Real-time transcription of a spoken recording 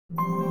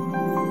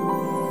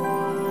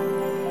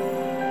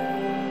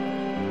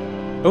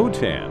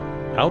OTAN,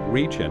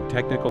 Outreach and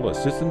Technical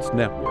Assistance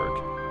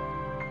Network.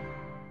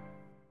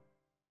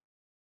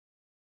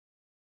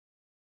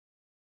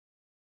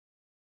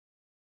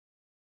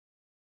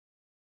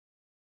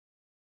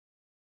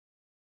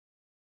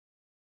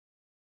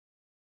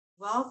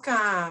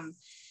 Welcome.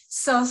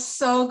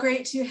 So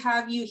great to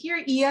have you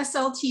here,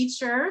 ESL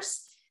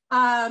teachers.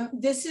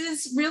 This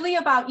is really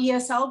about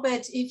ESL,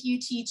 but if you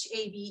teach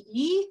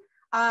ABE,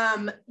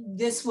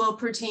 this will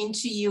pertain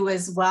to you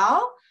as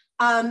well.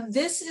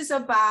 This is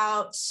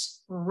about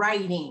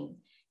writing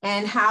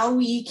and how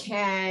we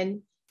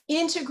can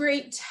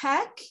integrate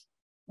tech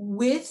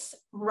with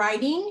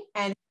writing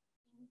and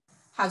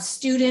have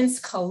students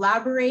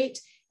collaborate,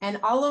 and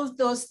all of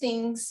those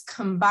things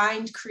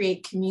combined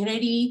create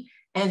community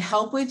and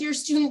help with your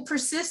student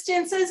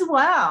persistence as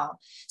well.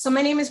 So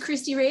my name is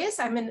Christy Reyes.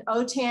 I'm an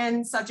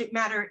OTAN subject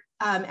matter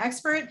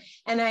expert,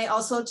 and I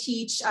also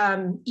teach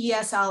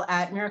ESL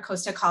at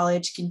Miracosta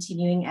College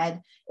Continuing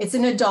Ed. It's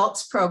an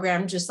adults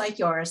program just like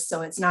yours,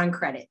 so it's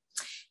non-credit.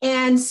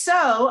 And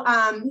so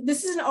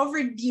this is an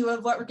overview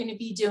of what we're going to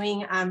be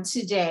doing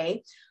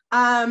today.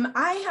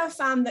 I have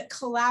found that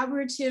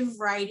collaborative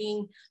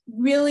writing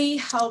really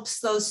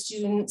helps those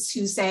students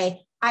who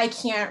say, I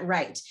can't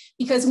write,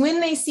 because when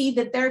they see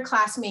that their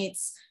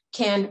classmates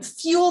can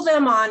fuel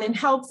them on and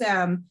help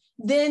them,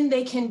 then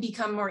they can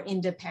become more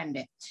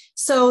independent.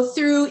 So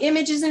through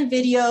images and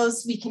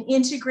videos, we can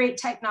integrate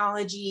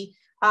technology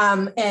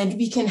and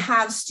we can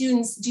have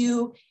students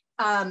do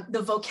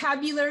the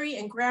vocabulary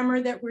and grammar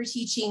that we're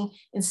teaching.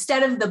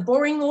 Instead of the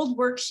boring old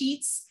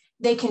worksheets,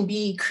 they can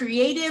be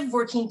creative,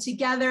 working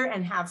together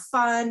and have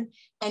fun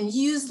and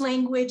use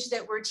language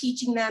that we're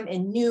teaching them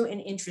in new and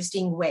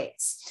interesting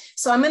ways.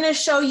 So I'm going to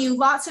show you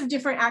lots of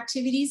different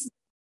activities.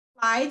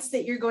 Slides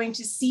that you're going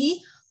to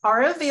see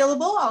are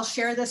available. I'll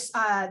share this,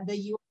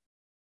 the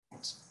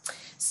URL.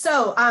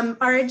 So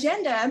our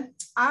agenda,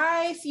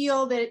 I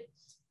feel that,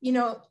 you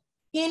know,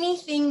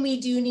 anything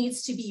we do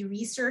needs to be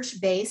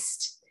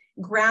research-based,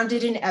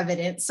 grounded in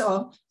evidence.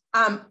 So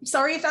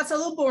sorry if that's a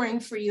little boring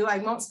for you. I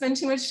won't spend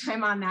too much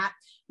time on that,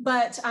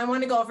 but I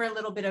want to go over a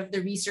little bit of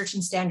the research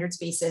and standards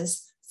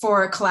basis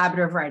for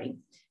collaborative writing,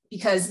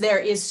 because there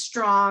is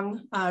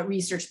strong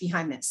research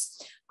behind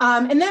this.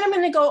 And then I'm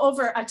going to go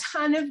over a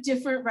ton of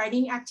different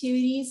writing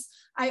activities.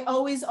 I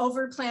always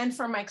overplan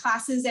for my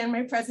classes and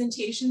my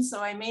presentations, so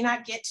I may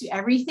not get to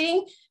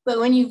everything, but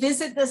when you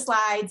visit the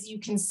slides, you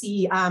can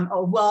see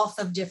a wealth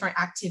of different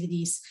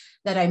activities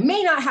that I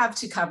may not have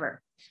to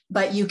cover,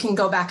 but you can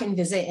go back and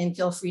visit, and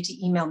feel free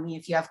to email me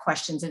if you have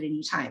questions at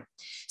any time.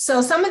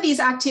 So some of these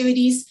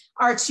activities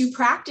are to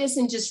practice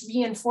and just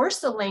reinforce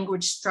the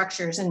language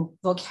structures and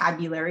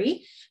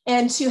vocabulary,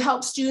 and to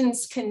help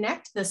students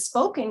connect the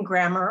spoken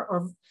grammar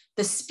or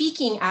the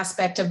speaking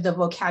aspect of the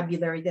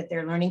vocabulary that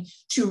they're learning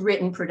to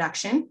written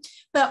production,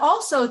 but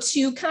also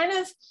to kind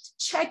of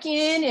check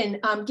in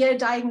and get a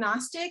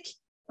diagnostic,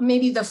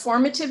 maybe the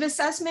formative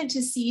assessment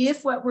to see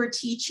if what we're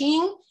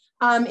teaching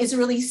is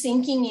really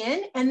sinking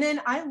in. And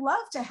then I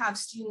love to have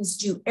students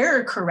do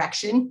error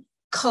correction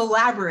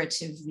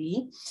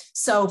collaboratively.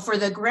 So for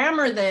the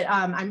grammar that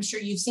I'm sure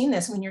you've seen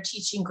this when you're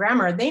teaching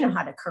grammar, they know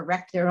how to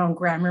correct their own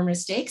grammar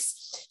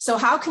mistakes. So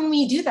how can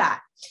we do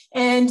that?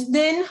 And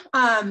then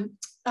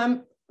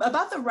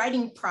about the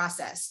writing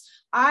process,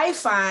 I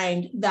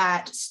find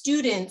that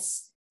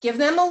students give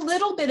them a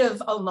little bit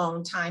of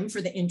alone time for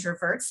the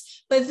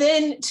introverts, but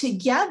then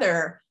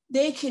together,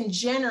 they can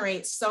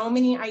generate so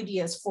many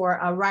ideas for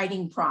a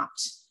writing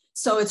prompt.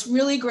 So it's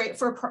really great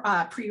for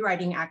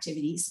pre-writing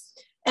activities.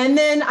 And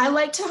then I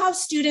like to have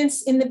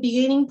students in the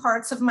beginning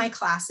parts of my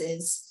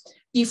classes,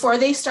 before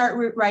they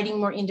start writing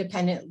more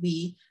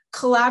independently,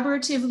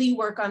 collaboratively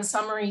work on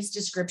summaries,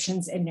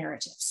 descriptions, and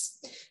narratives.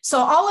 So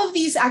all of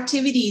these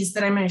activities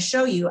that I'm going to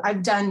show you,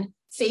 I've done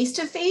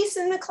face-to-face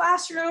in the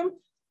classroom,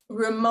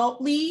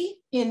 remotely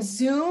in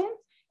Zoom,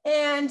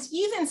 and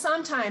even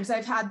sometimes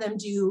I've had them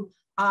do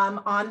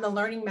on the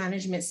learning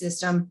management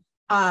system,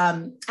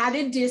 at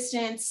a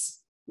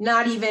distance,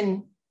 not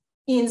even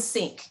in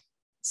sync.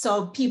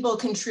 So people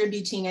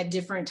contributing at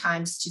different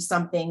times to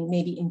something,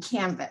 maybe in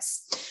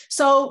Canvas.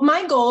 So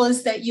my goal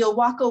is that you'll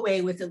walk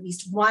away with at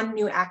least one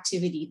new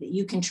activity that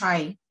you can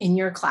try in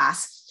your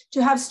class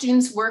to have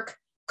students work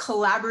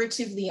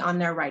collaboratively on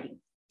their writing.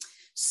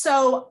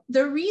 So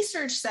the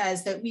research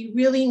says that we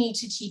really need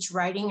to teach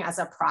writing as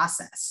a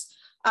process.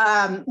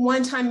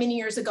 One time many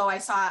years ago, I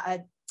saw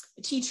a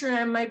teacher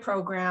in my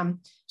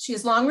program. She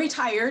is long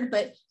retired,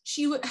 but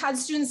she had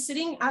students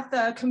sitting at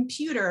the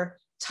computer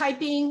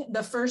typing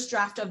the first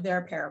draft of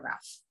their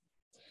paragraph.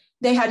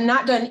 They had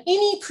not done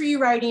any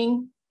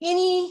pre-writing,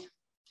 any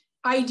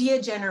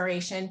idea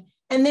generation,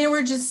 and they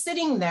were just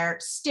sitting there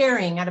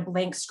staring at a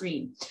blank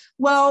screen.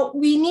 Well,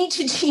 we need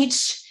to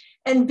teach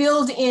and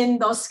build in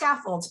those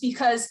scaffolds,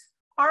 because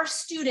our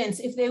students,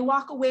 if they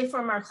walk away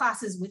from our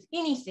classes with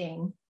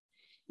anything,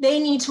 they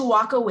need to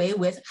walk away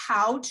with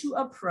how to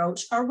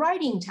approach a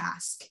writing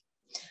task,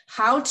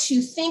 how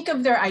to think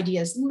of their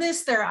ideas,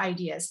 list their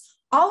ideas,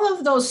 All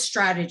of those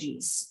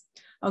strategies,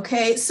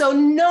 okay? So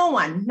no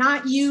one,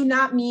 not you,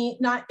 not me,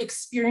 not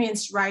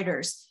experienced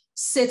writers,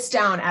 sits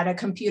down at a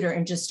computer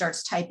and just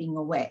starts typing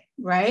away,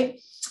 right?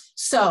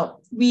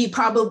 So we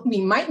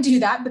might do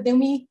that, but then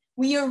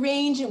we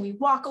arrange and we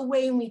walk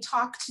away and we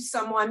talk to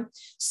someone.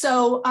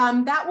 So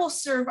that will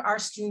serve our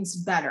students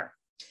better.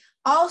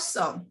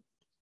 Also,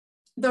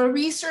 the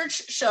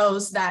research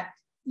shows that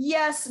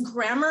yes,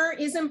 grammar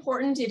is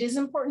important. It is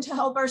important to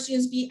help our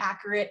students be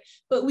accurate,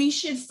 but we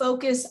should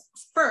focus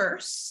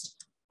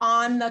first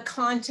on the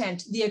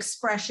content, the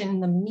expression,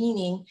 the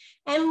meaning,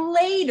 and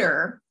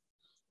later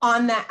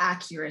on the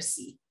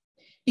accuracy.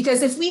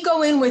 Because if we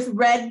go in with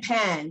red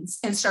pens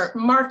and start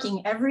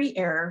marking every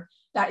error,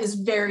 that is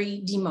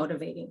very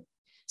demotivating.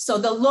 So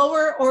the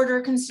lower order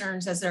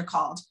concerns, as they're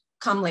called,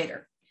 come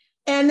later.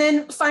 And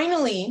then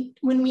finally,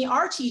 when we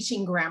are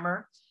teaching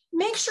grammar,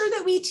 make sure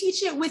that we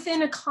teach it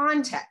within a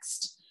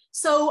context.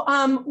 So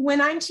when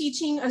I'm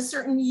teaching a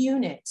certain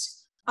unit,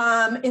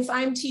 if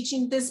I'm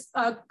teaching this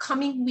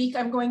coming week,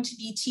 I'm going to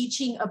be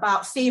teaching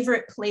about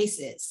favorite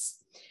places.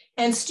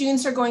 And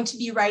students are going to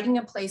be writing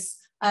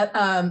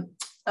a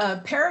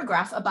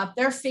paragraph about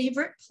their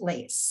favorite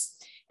place.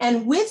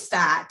 And with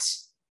that,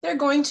 they're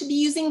going to be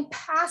using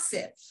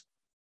passive.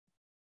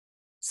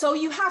 So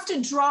you have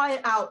to draw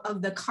it out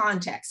of the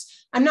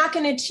context. I'm not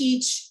going to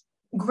teach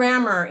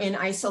grammar in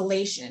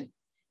isolation.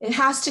 It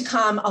has to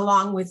come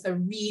along with the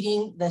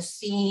reading, the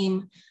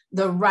theme,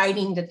 the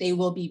writing that they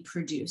will be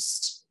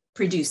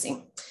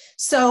producing.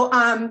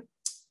 So,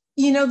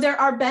 you know, there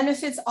are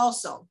benefits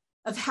also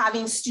of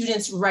having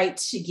students write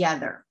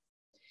together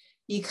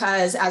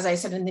because, as I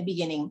said in the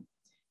beginning,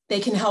 they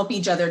can help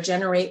each other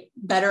generate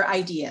better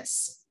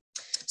ideas.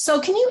 So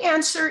can you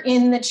answer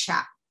in the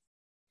chat?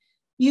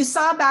 You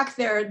saw back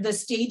there the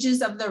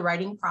stages of the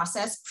writing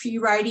process: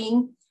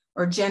 pre-writing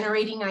or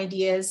generating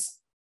ideas,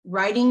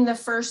 writing the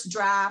first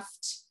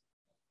draft,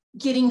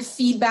 getting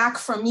feedback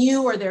from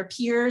you or their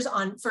peers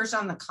first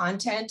on the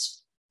content,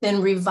 then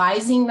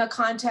revising the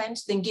content,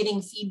 then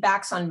getting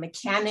feedbacks on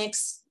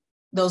mechanics,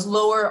 those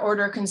lower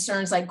order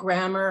concerns like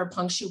grammar,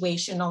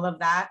 punctuation, all of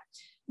that.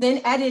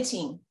 Then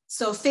editing,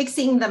 so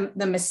fixing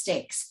the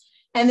mistakes.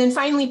 And then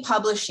finally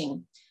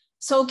publishing.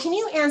 So can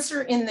you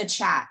answer in the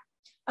chat,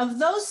 of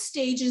those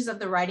stages of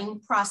the writing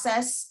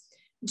process,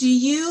 do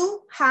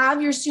you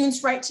have your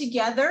students write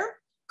together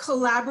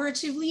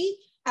collaboratively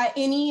at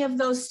any of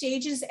those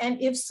stages?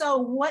 And if so,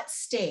 what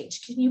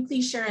stage? Can you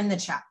please share in the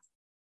chat?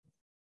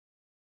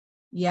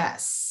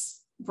 Yes,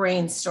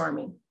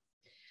 brainstorming.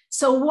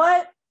 So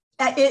what,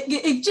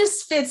 it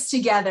just fits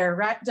together,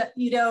 right?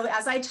 You know,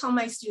 as I tell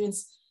my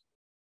students,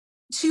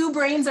 2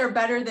 brains are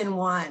better than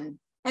 1.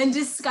 And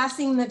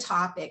discussing the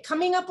topic,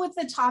 coming up with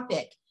the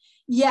topic.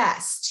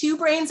 Yes, 2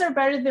 brains are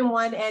better than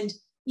 1. And,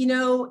 you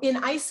know,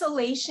 in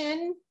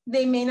isolation,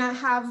 they may not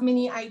have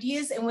many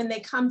ideas. And when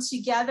they come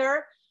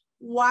together,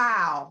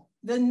 wow,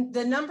 the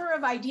number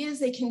of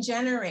ideas they can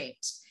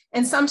generate.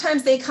 And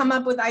sometimes they come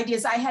up with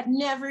ideas I had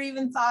never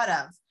even thought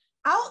of.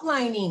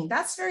 Outlining,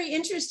 that's very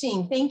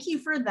interesting. Thank you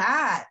for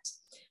that.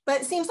 But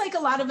it seems like a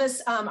lot of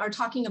us are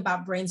talking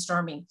about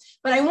brainstorming.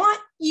 But I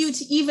want you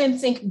to even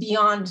think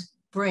beyond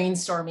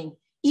brainstorming,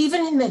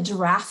 even in the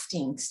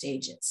drafting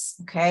stages,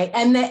 okay,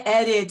 and the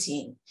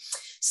editing.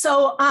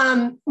 So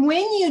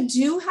when you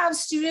do have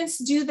students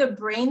do the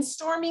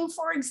brainstorming,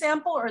 for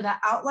example, or the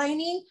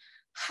outlining,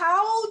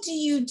 how do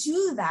you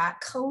do that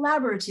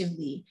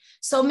collaboratively?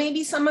 So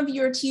maybe some of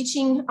you are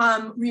teaching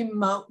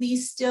remotely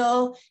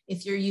still.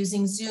 If you're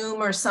using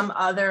Zoom or some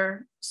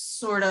other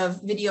sort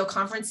of video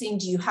conferencing,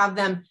 do you have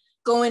them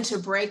go into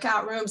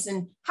breakout rooms?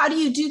 And how do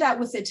you do that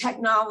with the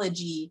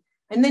technology?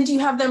 And then do you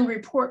have them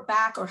report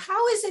back? Or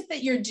how is it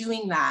that you're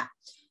doing that?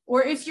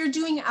 Or if you're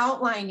doing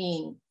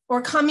outlining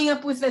or coming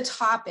up with a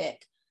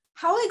topic,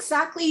 how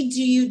exactly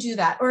do you do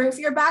that? Or if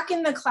you're back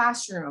in the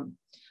classroom,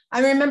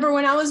 I remember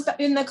when I was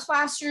in the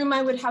classroom,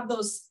 I would have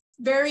those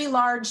very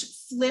large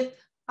flip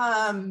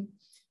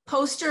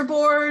poster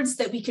boards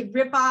that we could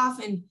rip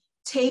off and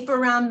tape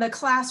around the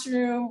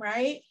classroom,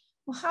 right?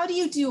 Well, how do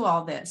you do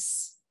all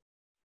this?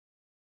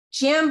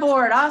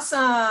 Jamboard,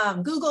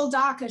 awesome. Google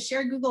Doc, a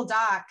shared Google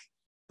Doc.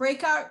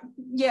 Breakout,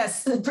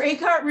 yes, the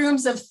breakout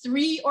rooms of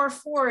 3 or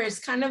 4 is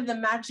kind of the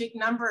magic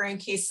number in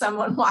case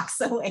someone walks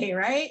away,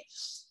 right?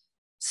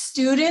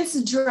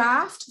 Students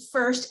draft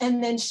first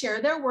and then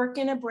share their work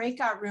in a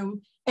breakout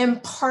room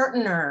and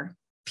partner,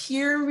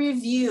 peer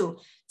review,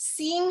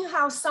 seeing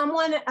how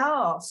someone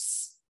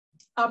else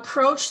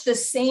approached the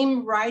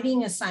same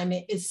writing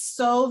assignment is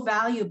so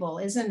valuable,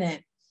 isn't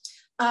it?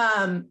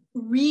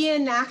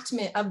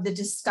 Reenactment of the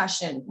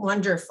discussion,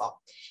 wonderful.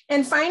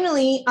 And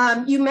finally,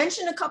 you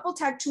mentioned a couple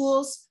tech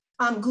tools,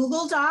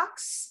 Google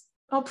Docs.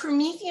 Oh,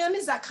 Prometheum,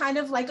 is that kind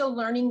of like a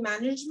learning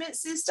management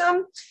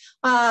system?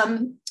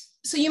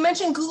 So you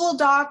mentioned Google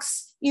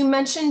Docs, you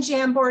mentioned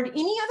Jamboard.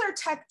 Any other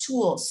tech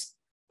tools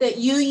that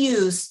you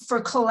use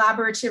for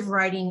collaborative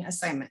writing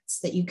assignments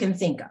that you can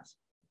think of?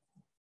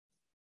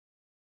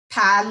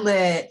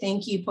 Padlet,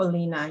 thank you,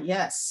 Paulina,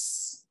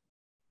 yes.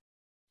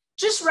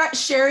 Just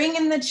sharing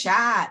in the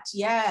chat.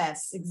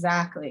 Yes,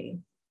 exactly.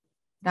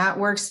 That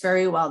works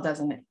very well,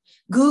 doesn't it?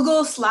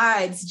 Google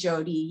Slides,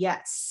 Jody,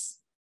 yes.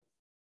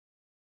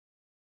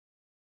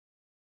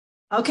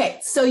 Okay,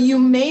 so you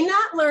may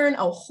not learn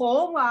a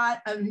whole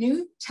lot of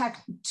new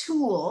tech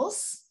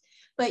tools,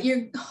 but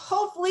you're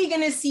hopefully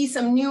going to see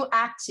some new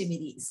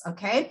activities,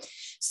 okay?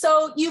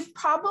 So you've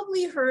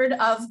probably heard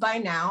of by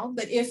now,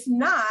 but if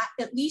not,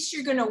 at least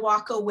you're going to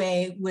walk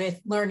away with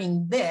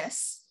learning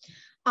this.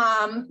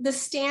 The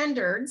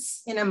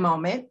standards in a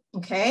moment,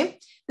 okay?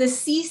 The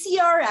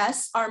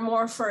CCRS are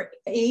more for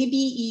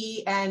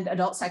ABE and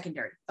adult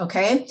secondary,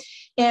 okay?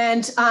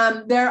 And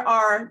they're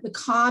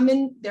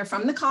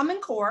from the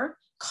Common Core,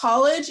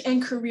 college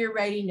and career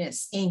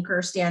readiness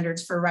anchor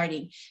standards for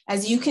writing.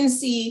 As you can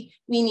see,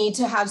 we need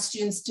to have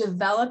students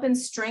develop and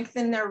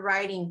strengthen their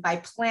writing by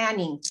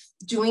planning,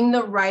 doing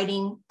the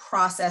writing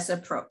process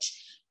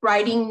approach,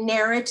 writing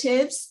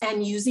narratives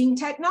and using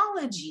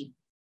technology.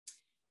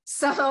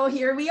 So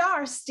here we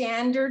are,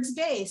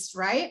 standards-based,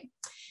 right?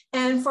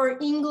 And for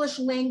English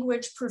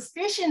language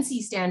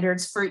proficiency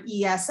standards for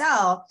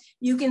ESL,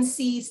 you can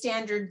see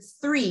standard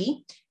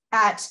 3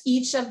 at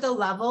each of the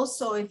levels.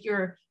 So if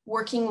you're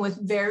working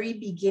with very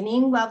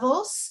beginning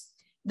levels,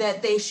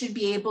 that they should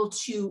be able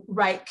to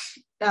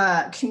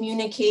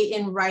communicate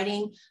in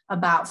writing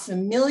about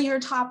familiar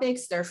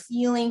topics, their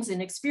feelings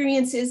and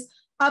experiences,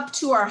 up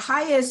to our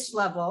highest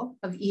level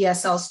of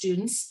ESL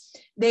students.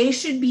 They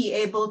should be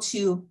able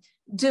to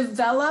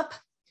develop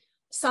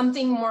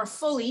something more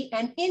fully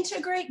and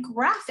integrate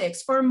graphics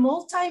or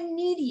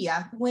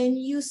multimedia when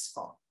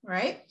useful,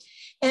 right?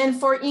 And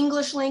for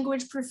English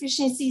language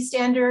proficiency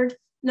standard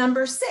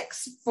number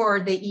 6 for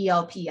the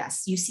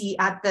ELPS, you see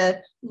at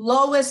the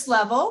lowest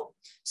level,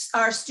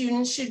 our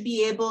students should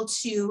be able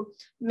to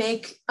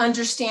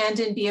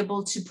understand and be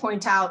able to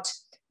point out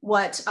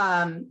what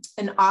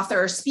an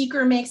author or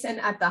speaker makes. And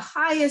at the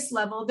highest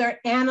level, they're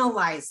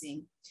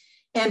analyzing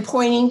and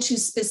pointing to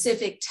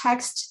specific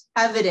text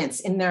evidence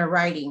in their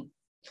writing.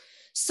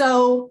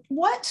 So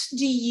what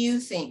do you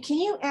think? Can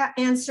you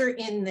answer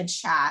in the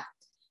chat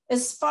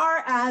as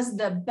far as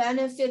the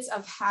benefits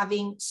of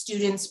having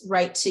students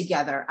write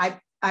together?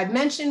 I've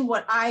mentioned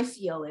what I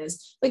feel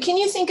is, but can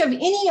you think of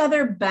any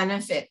other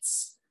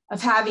benefits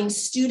of having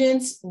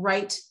students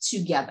write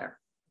together?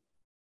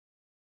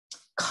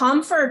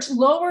 Comfort,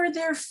 lower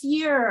their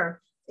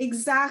fear.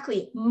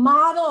 Exactly.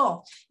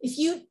 Model.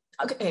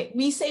 Okay,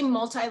 we say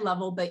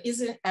multi-level, but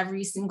isn't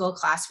every single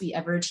class we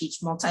ever teach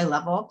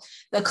multi-level?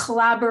 The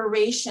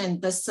collaboration,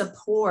 the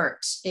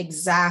support,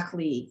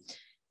 exactly.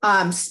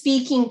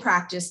 Speaking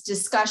practice,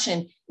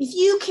 discussion. If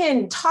you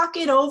can talk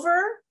it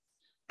over,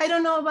 I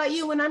don't know about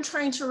you, when I'm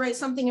trying to write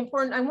something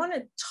important, I want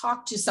to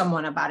talk to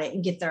someone about it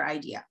and get their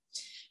idea.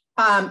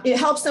 It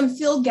helps them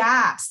fill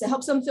gaps. It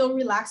helps them feel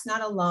relaxed,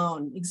 not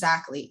alone.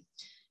 Exactly.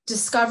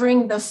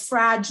 Discovering the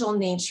fragile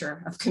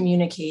nature of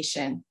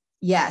communication.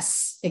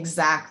 Yes,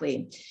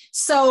 exactly.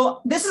 So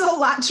this is a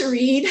lot to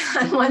read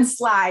on one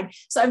slide.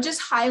 So I've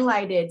just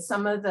highlighted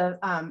some of the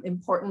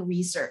important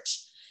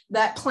research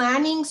that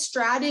planning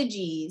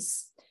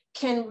strategies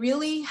can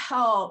really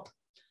help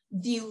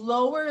the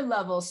lower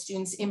level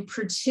students in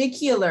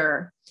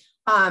particular.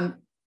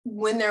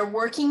 When they're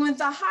working with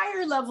the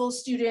higher level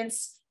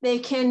students,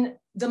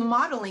 the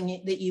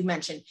modeling that you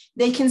mentioned,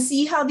 they can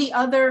see how the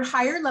other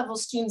higher level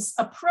students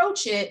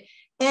approach it,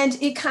 and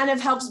it kind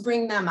of helps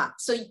bring them up.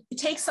 So you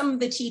take some of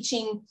the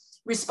teaching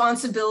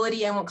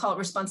responsibility, I won't call it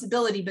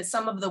responsibility, but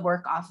some of the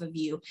work off of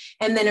you,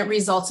 and then it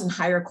results in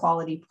higher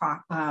quality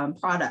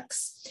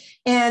products.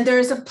 And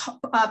there's a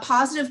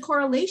positive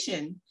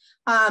correlation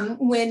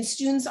when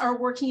students are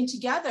working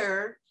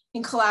together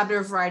in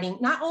collaborative writing,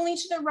 not only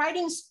to their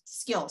writing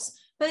skills,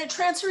 but it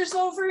transfers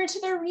over into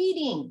their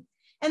reading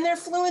and their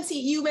fluency.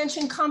 You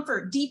mentioned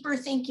comfort, deeper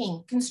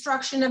thinking,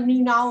 construction of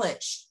new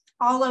knowledge,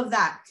 all of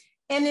that.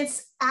 And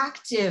it's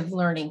active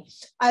learning.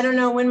 I don't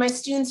know, when my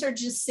students are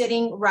just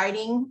sitting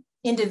writing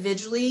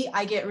individually,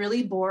 I get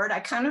really bored. I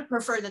kind of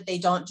prefer that they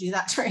don't do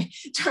that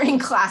during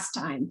class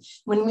time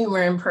when we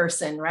were in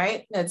person,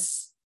 right?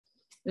 There's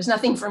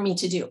nothing for me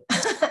to do.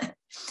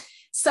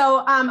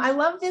 So I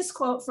love this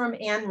quote from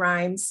Anne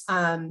Rimes.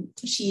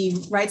 She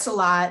writes a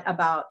lot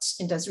about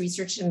and does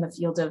research in the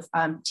field of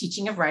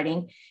teaching of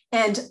writing.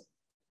 And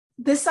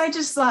this I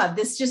just love.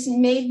 This just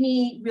made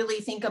me really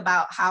think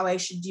about how I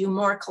should do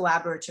more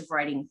collaborative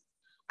writing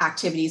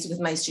activities with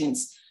my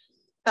students.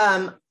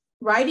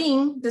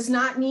 Writing does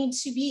not need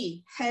to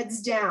be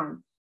heads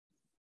down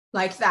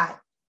like that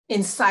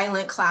in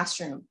silent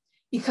classroom,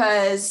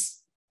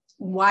 because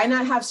why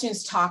not have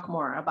students talk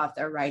more about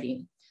their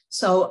writing?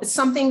 So it's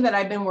something that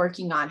I've been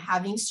working on,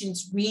 having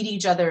students read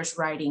each other's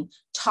writing,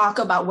 talk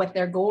about what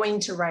they're going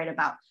to write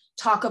about,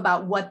 talk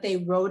about what they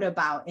wrote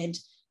about, and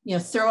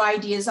throw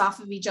ideas off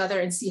of each other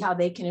and see how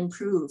they can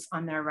improve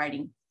on their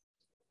writing.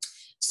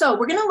 So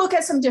we're going to look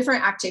at some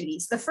different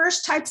activities. The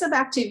first types of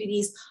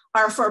activities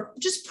are for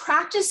just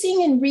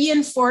practicing and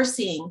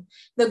reinforcing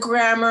the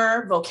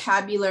grammar,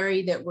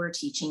 vocabulary that we're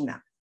teaching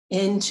them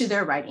into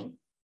their writing.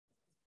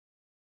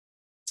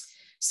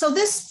 So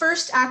this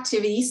first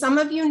activity, some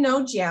of you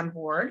know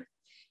Jamboard.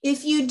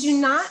 If you do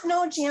not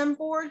know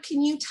Jamboard,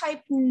 can you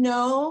type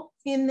no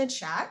in the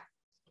chat?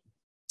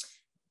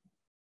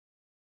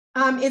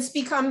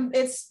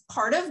 It's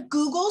part of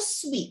Google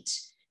Suite.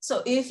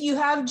 So if you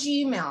have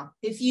Gmail,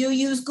 if you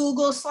use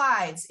Google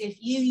Slides, if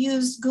you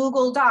use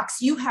Google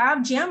Docs, you have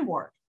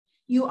Jamboard.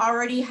 You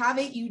already have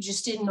it, you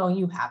just didn't know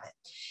you have it.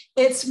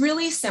 It's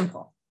really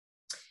simple.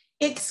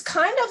 It's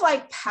kind of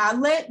like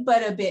Padlet,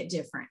 but a bit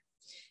different.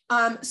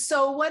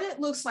 So what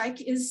it looks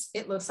like is,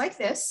 it looks like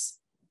this,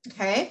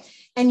 okay?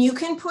 And you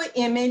can put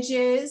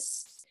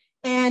images,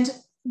 and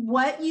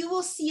what you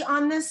will see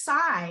on the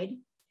side,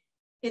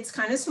 it's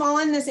kind of small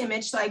in this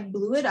image, so I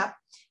blew it up,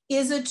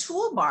 is a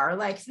toolbar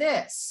like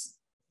this.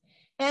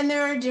 And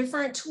there are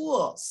different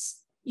tools.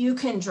 You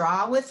can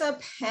draw with a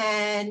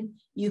pen,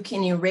 you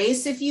can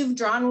erase if you've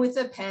drawn with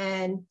a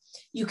pen,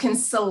 you can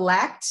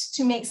select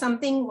to make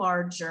something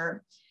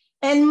larger.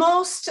 And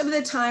most of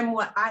the time,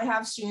 what I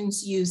have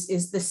students use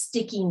is the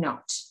sticky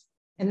note.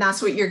 And that's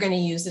what you're going to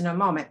use in a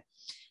moment.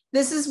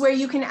 This is where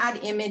you can add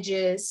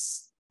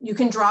images, you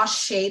can draw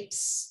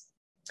shapes,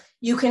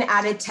 you can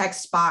add a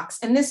text box.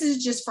 And this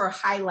is just for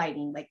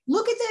highlighting, like,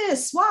 look at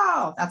this,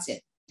 wow, that's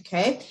it,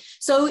 okay?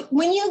 So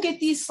when you get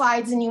these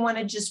slides and you want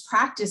to just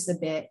practice a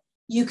bit,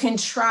 you can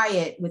try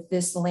it with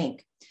this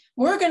link.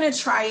 We're going to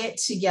try it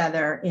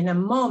together in a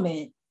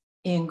moment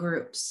in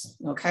groups,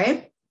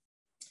 okay?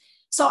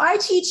 So I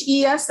teach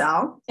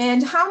ESL,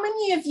 and how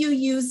many of you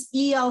use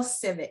EL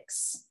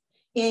Civics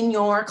in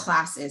your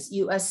classes?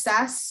 You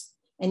assess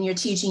and you're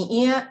teaching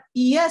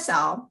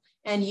ESL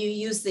and you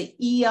use the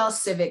EL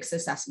Civics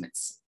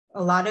assessments.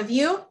 A lot of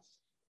you?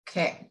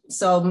 Okay,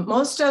 so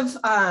most of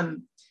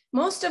the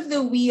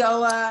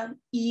WIOA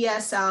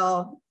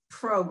ESL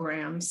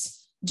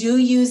programs do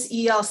use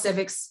EL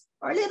Civics,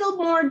 or a little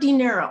more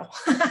dinero.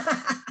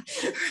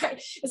 Right?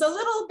 It's a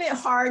little bit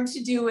hard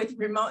to do with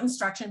remote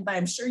instruction, but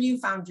I'm sure you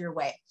found your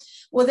way.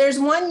 Well, there's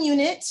one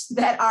unit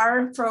that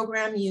our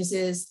program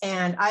uses,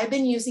 and I've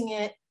been using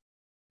it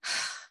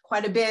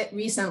quite a bit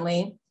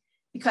recently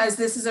because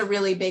this is a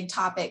really big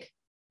topic.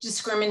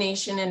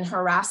 Discrimination and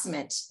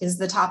harassment is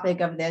the topic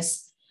of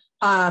this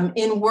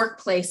in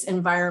workplace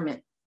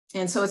environment.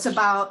 And so it's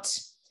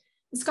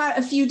got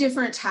a few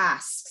different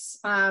tasks.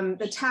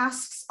 The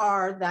tasks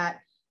are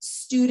that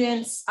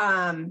students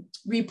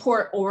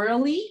report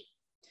orally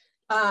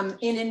an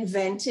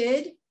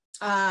invented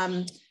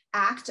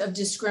act of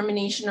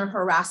discrimination or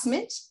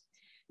harassment.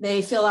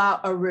 They fill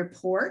out a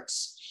report,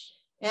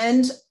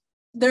 and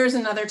there's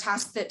another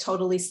task that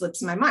totally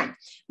slips my mind.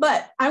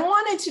 But I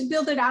wanted to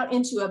build it out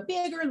into a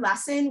bigger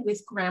lesson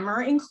with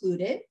grammar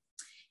included.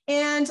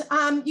 And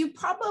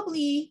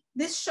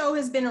this show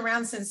has been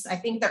around since I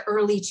think the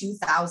early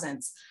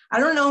 2000s. I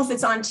don't know if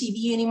it's on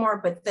TV anymore,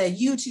 but the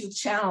YouTube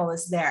channel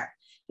is there.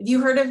 Have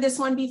you heard of this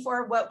one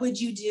before? What Would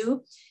You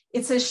Do?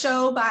 It's a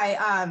show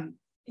by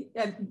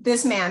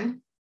this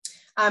man,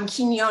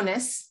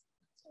 Quinones.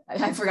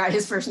 I forgot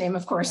his first name,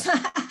 of course.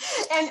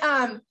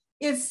 And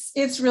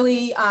it's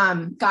really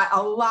got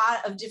a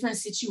lot of different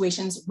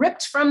situations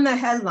ripped from the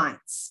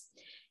headlines.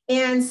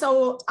 And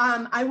so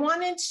I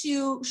wanted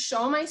to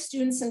show my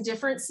students some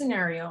different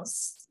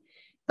scenarios.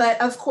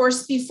 But of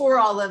course, before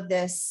all of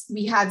this,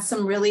 we had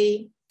some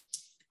really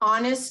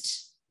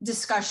honest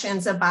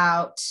discussions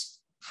about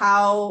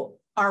how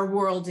our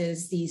world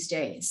is these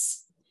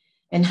days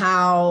and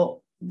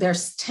how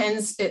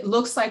it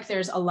looks like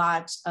there's a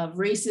lot of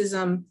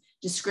racism,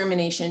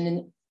 discrimination,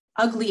 and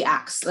ugly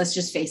acts, let's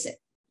just face it.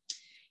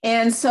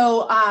 And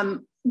so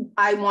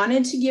I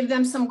wanted to give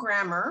them some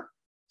grammar,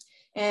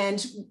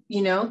 and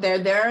they're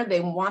there,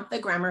 they want the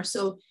grammar.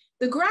 So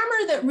the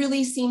grammar that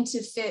really seemed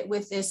to fit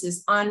with this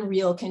is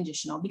unreal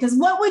conditional, because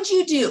what would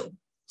you do?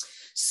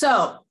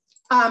 So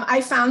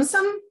I found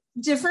some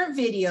different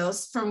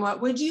videos from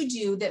What Would You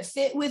Do that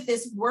fit with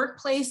this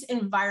workplace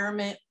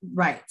environment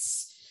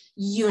rights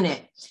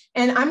unit.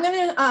 And I'm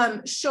going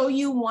to show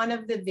you one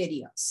of the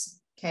videos.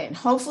 Okay, and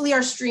hopefully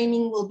our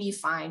streaming will be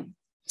fine.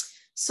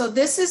 So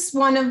this is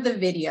one of the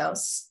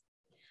videos.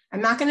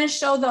 I'm not going to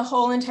show the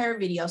whole entire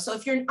video. So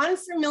if you're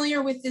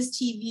unfamiliar with this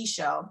TV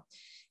show,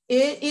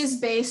 it is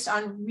based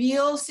on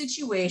real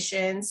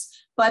situations,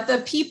 but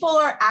the people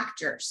are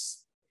actors.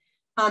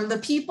 The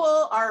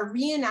people are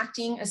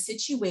reenacting a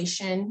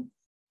situation,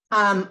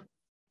 and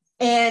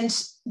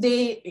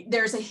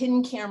there's a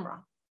hidden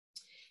camera,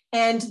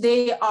 and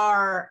they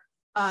are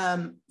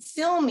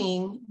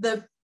filming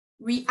the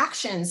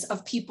reactions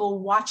of people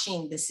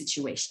watching the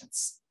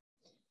situations.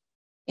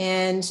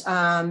 And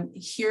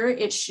here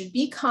it should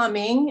be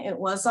coming. It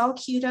was all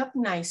queued up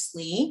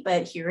nicely,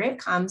 but here it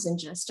comes in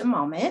just a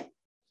moment.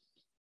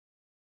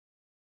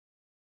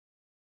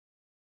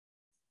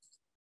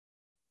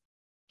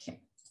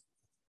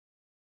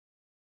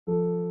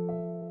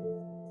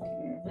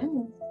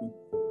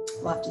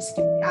 We'll have to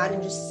skip the ad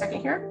in just a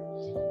second here.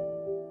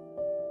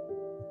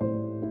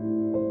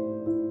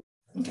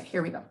 Okay,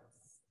 here we go.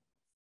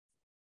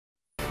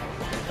 You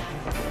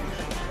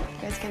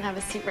guys can have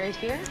a seat right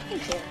here.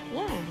 Thank you.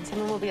 Yeah,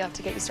 someone will be up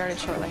to get you started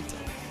shortly.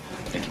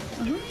 Yeah,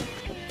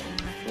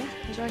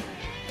 enjoy.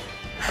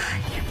 I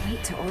can't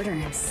wait to order.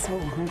 I'm so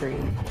hungry.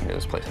 Yeah,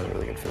 this place has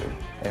really good food.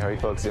 Hey, how are you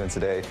folks doing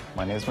today?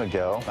 My name is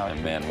Miguel.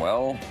 And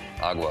Manuel,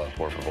 agua,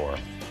 por favor.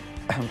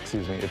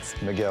 Excuse me,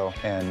 it's Miguel,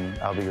 and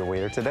I'll be your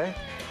waiter today.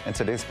 And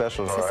today's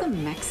specials Is this are... a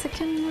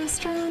Mexican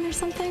restaurant or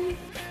something?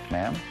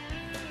 Ma'am?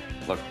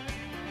 Look,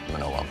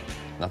 Manolo,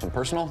 nothing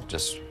personal.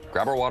 Just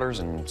grab our waters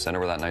and send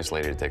over that nice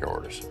lady to take our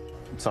orders.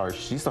 I'm sorry,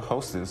 she's the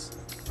hostess.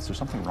 Is there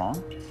something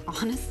wrong?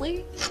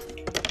 Honestly?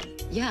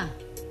 Yeah.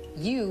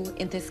 You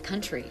in this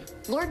country.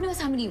 Lord knows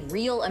how many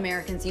real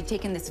Americans you've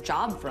taken this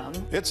job from.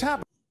 It's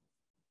happening.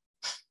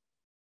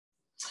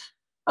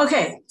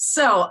 Okay,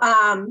 so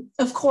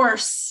of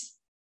course,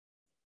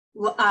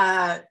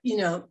 you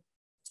know,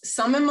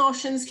 some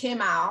emotions came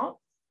out,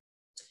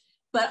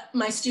 but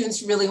my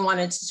students really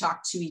wanted to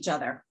talk to each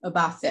other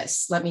about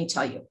this, let me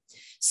tell you.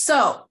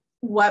 So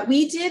what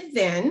we did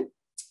then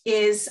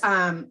is,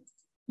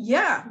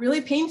 yeah,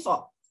 really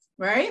painful,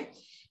 right?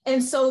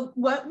 And so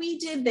what we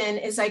did then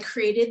is I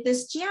created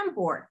this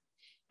Jamboard,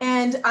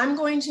 and I'm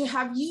going to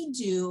have you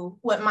do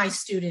what my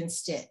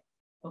students did,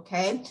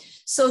 okay?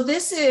 So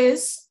this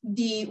is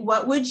the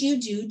what would you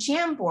do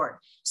Jamboard.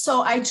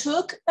 So I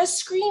took a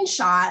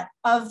screenshot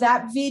of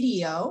that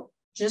video,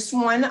 just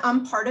one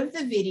part of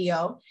the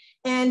video,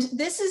 and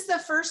this is the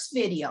first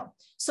video.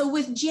 So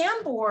with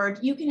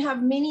Jamboard, you can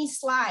have mini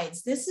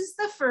slides. This is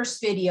the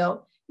first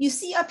video. You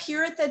see up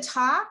here at the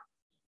top,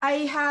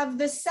 I have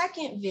the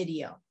second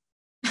video.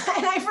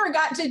 And I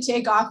forgot to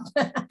take off.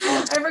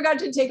 I forgot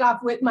to take off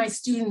what my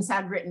students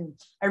had written.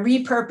 I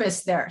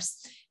repurposed theirs.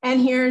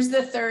 And here's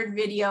the third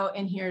video,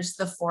 and here's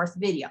the fourth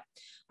video.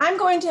 I'm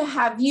going to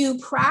have you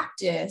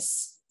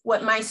practice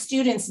what my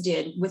students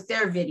did with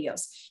their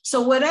videos. So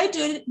what I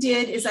did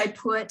is I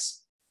put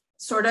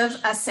sort of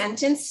a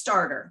sentence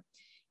starter.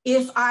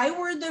 If I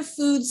were the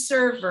food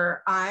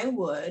server, I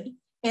would.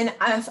 And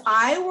if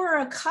I were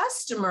a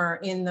customer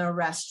in the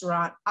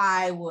restaurant,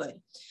 I would.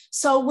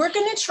 So we're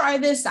going to try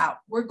this out.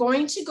 We're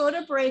going to go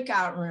to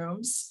breakout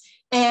rooms.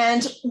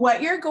 And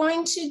what you're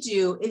going to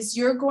do is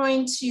you're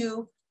going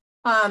to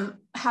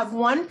have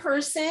one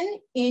person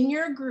in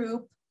your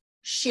group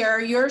share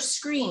your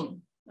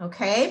screen.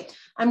 Okay.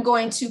 I'm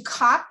going to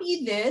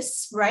copy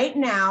this right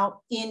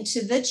now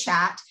into the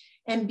chat.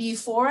 And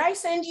before I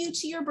send you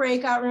to your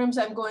breakout rooms,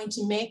 I'm going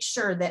to make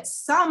sure that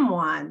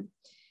someone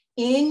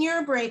in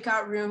your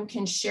breakout room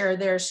can share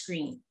their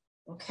screen.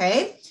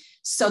 Okay.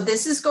 So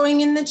this is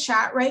going in the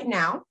chat right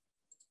now.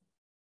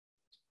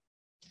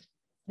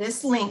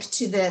 This link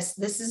to this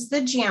is the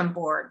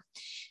Jamboard.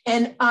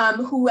 And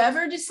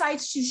whoever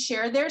decides to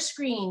share their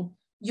screen,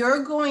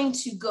 you're going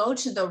to go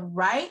to the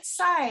right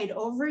side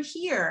over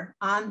here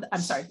on,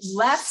 I'm sorry,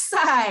 left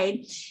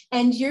side,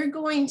 and you're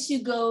going to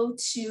go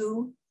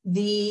to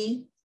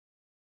the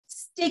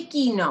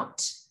sticky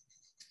note.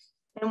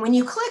 And when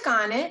you click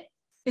on it,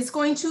 it's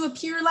going to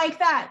appear like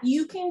that.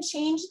 You can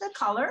change the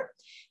color,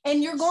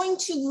 and you're going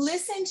to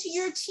listen to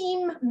your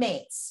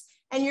teammates,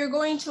 and you're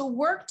going to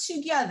work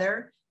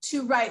together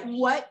to write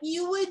what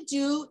you would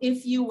do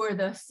if you were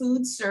the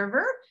food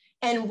server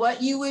and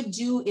what you would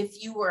do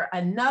if you were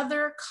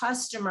another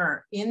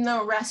customer in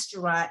the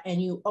restaurant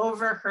and you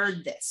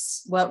overheard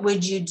this. What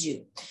would you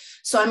do?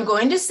 So I'm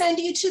going to send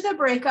you to the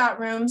breakout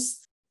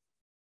rooms.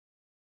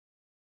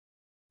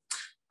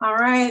 All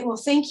right, well,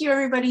 thank you,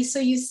 everybody. So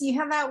you see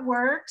how that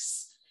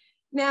works.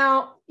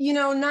 Now, you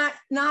know, not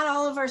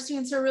all of our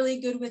students are really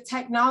good with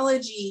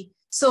technology.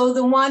 So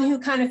the one who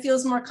kind of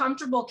feels more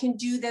comfortable can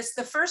do this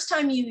the first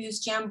time you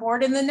use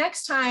Jamboard, and the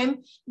next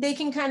time they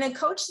can kind of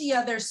coach the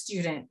other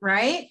student,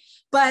 right?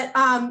 But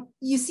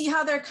you see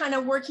how they're kind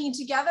of working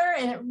together,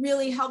 and it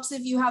really helps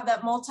if you have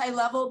that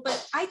multi-level.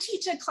 But I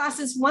teach at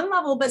classes one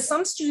level, but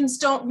some students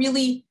don't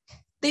really,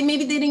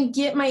 maybe they didn't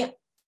get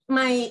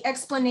my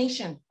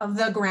explanation of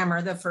the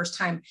grammar the first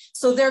time.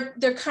 So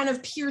they're kind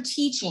of peer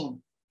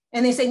teaching.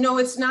 And they say, no,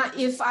 it's not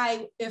if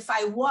I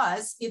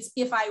was, it's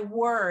if I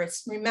were.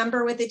 It's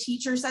remember what the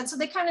teacher said. So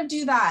they kind of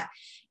do that.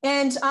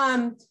 And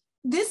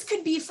this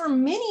could be for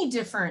many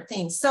different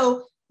things.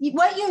 So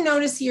what you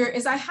notice here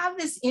is I have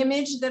this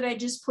image that I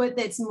just put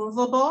that's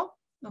movable,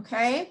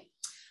 okay?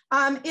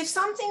 If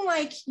something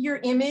like your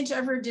image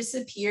ever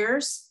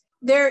disappears,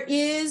 there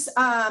is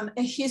a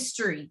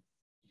history,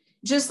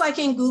 just like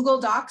in Google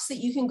Docs that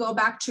you can go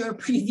back to a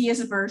previous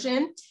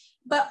version.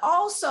 But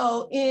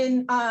also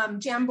in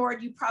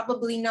Jamboard, you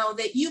probably know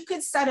that you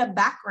could set a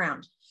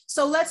background.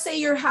 So let's say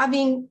you're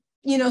having,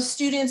 you know,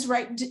 students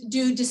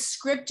do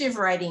descriptive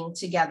writing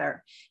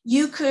together.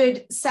 You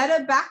could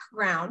set a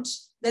background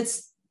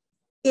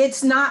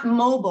it's not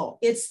mobile,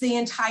 it's the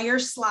entire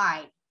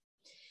slide.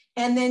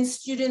 And then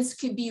students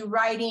could be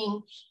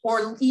writing,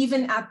 or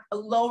even at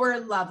lower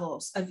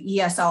levels of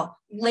ESL,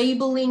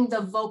 labeling the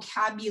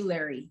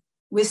vocabulary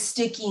with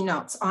sticky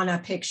notes on a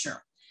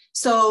picture.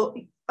 So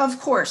of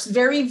course,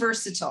 very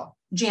versatile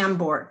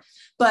Jamboard,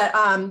 but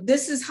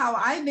this is how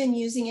I've been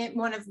using it.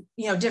 One of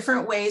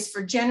different ways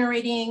for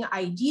generating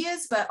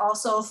ideas, but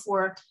also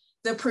for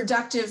the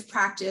productive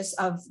practice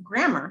of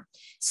grammar.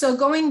 So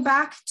going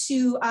back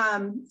to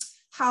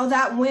how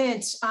that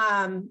went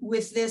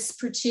with this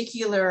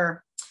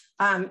particular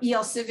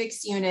EL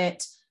Civics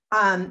unit,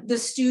 the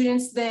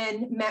students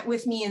then met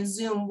with me in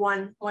Zoom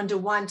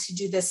one-to-one to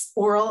do this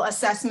oral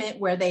assessment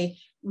where they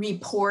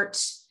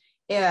report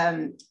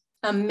a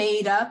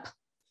made up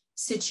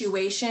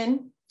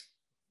situation.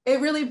 It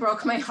really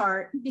broke my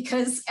heart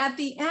because at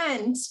the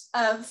end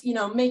of, you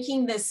know,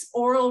 making this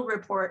oral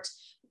report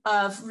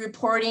of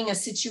reporting a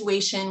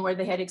situation where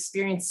they had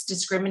experienced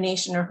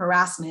discrimination or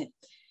harassment,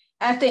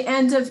 at the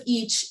end of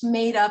each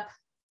made up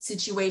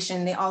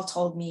situation, they all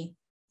told me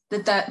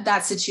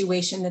that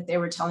situation that they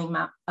were telling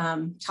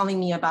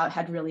me about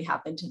had really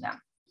happened to them.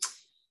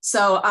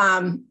 So,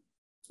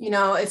 you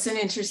know, it's an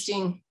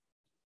interesting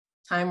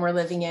time we're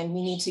living in.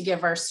 We need to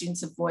give our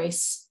students a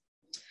voice.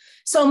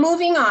 So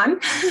moving on,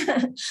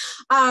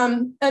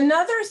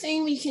 another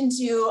thing we can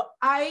do,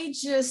 I'm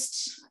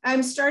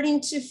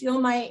starting to feel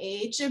my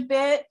age a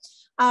bit.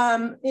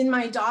 In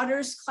my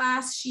daughter's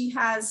class, she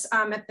has,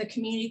 at the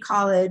community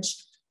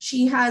college,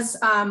 she has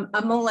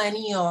a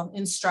millennial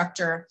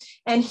instructor,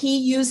 and he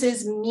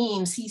uses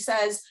memes. He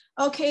says,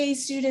 okay,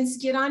 students,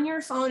 get on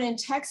your phone and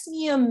text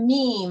me a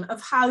meme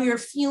of how you're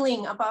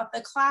feeling about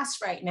the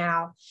class right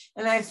now.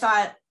 And I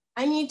thought,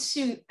 I need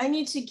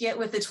to get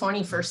with the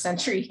 21st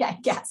century, I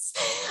guess.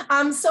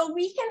 So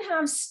we can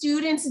have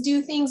students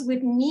do things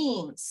with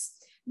memes.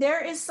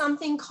 There is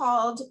something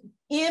called,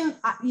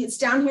 it's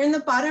down here in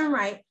the bottom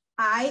right,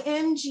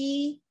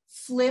 imgflip.com.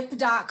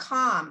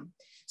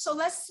 So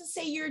let's just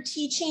say you're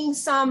teaching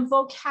some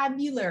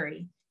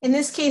vocabulary. In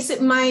this case,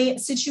 my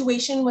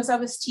situation was I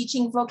was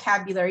teaching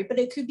vocabulary, but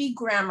it could be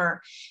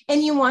grammar.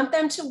 And you want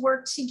them to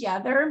work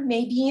together,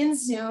 maybe in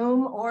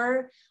Zoom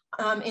or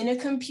in a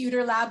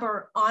computer lab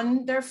or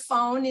on their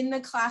phone in the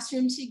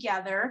classroom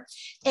together,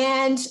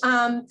 and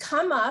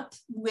come up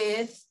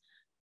with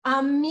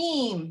a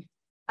meme,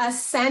 a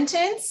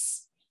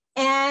sentence,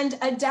 and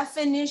a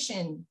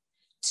definition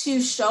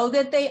to show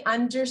that they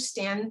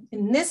understand,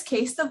 in this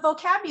case, the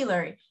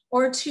vocabulary,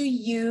 or to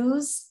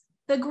use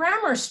the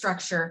grammar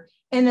structure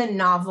in a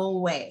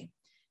novel way.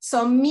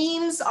 So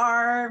memes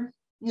are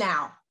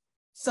now.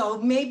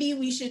 So maybe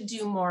we should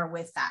do more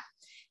with that.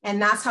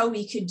 And that's how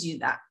we could do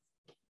that.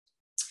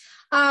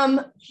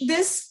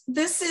 This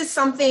is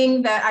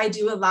something that I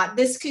do a lot.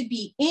 This could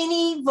be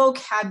any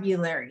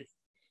vocabulary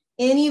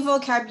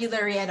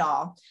at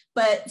all.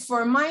 But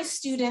for my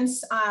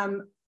students,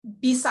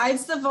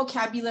 besides the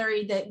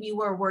vocabulary that we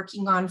were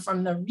working on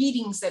from the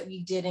readings that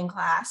we did in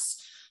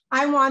class,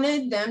 I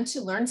wanted them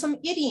to learn some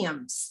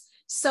idioms.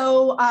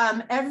 So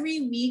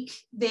every week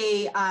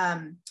they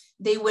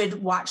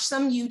would watch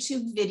some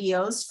YouTube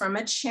videos from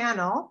a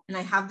channel, and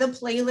I have the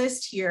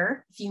playlist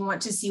here if you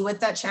want to see what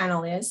that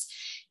channel is.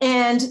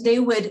 And they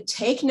would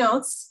take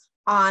notes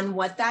on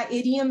what that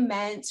idiom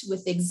meant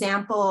with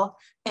example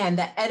and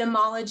the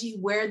etymology,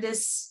 where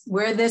this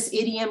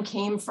idiom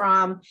came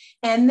from.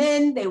 And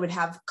then they would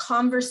have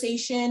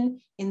conversation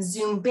in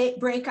Zoom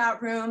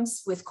breakout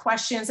rooms with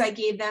questions I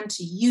gave them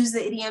to use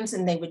the idioms,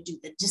 and they would do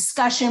the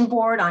discussion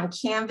board on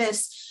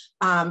Canvas,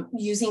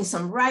 using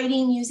some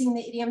writing, using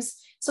the idioms.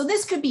 So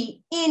this could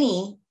be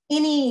any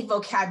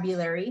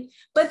vocabulary,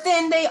 but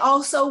then they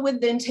also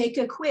would then take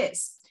a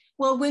quiz.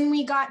 Well, when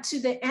we got to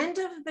the end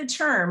of the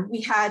term, we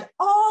had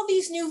all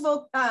these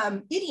new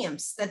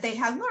idioms that they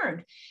had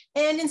learned.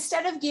 And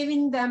instead of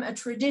giving them a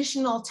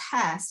traditional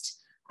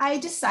test, I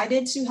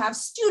decided to have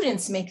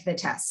students make the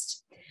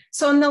test.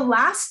 So in the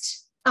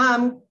last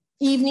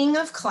evening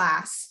of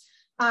class,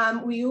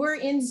 we were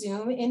in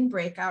Zoom in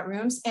breakout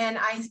rooms, and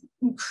I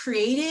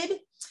created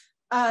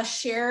a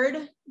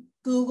shared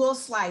Google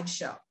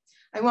slideshow.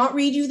 I won't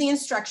read you the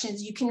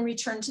instructions. You can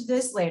return to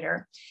this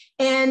later.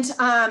 And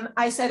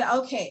I said,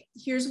 okay,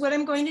 here's what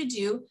I'm going to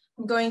do.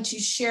 I'm going to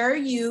share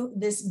you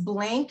this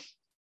blank,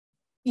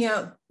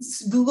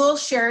 Google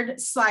shared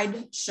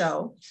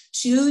slideshow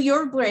to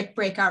your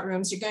breakout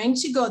rooms. You're going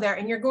to go there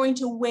and you're going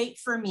to wait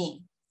for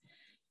me.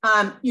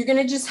 You're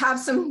going to just have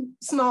some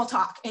small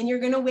talk, and you're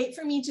going to wait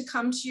for me to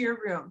come to your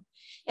room.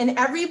 And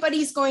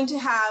everybody's going to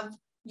have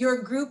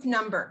your group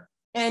number,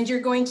 and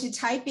you're going to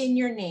type in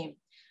your name.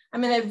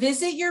 I'm going to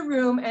visit your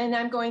room, and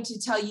I'm going to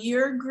tell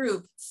your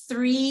group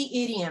 3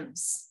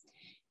 idioms.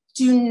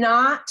 Do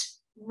not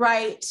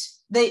write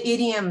the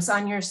idioms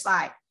on your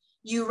slide.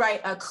 You write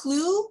a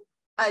clue,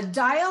 a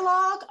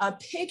dialogue, a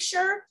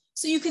picture,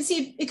 so you can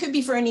see it could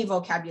be for any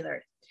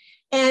vocabulary.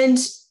 And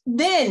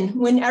then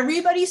when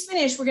everybody's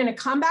finished, we're going to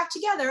come back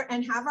together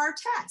and have our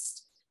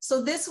test.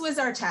 So this was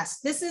our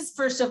test. This is,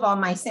 first of all,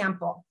 my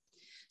sample.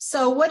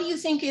 So what do you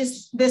think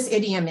this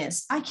idiom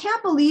is? I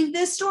can't believe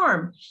this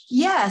storm.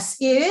 Yes,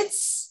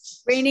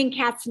 it's raining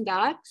cats and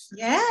dogs.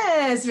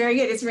 Yes, very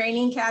good. It's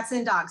raining cats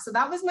and dogs. So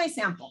that was my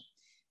sample.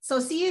 So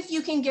see if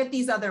you can get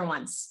these other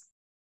ones.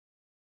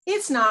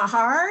 It's not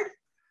hard.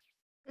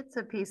 It's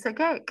a piece of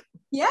cake.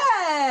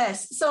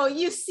 Yes. So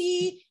you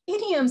see,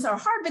 idioms are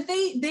hard, but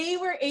they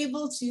were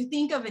able to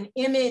think of an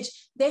image.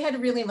 They had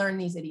really learned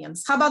these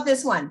idioms. How about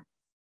this one?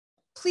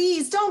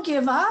 Please don't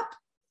give up.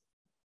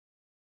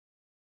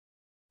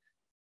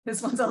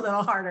 This one's a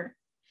little harder.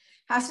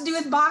 Has to do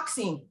with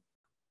boxing.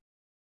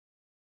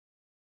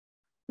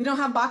 We don't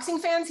have boxing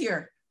fans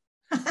here.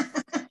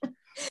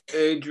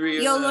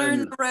 Adrian. You'll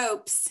learn the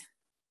ropes.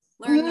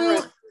 Learn the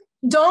ropes.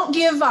 Don't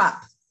give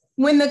up.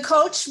 When the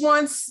coach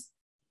wants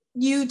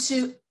you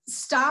to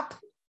stop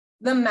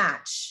the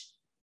match.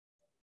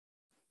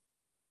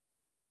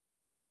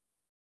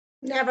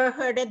 Never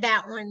heard of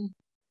that one.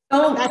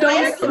 Don't throw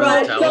the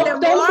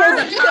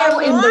towel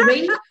in the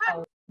ring.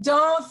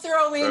 Don't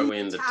throw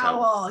in the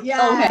towel.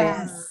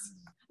 Yes. Okay.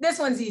 This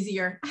one's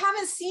easier. I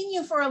haven't seen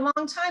you for a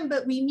long time,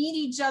 but we meet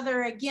each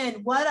other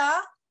again. What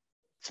a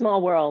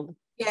small world.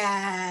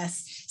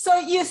 Yes. So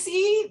you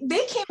see,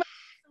 they came up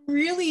with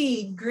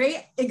really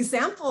great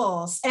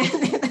examples. And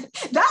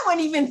that one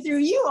even threw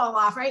you all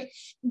off, right?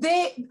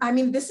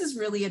 This is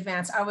really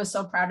advanced. I was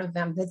so proud of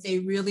them that they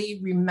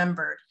really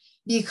remembered,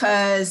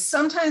 because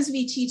sometimes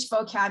we teach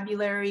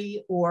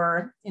vocabulary,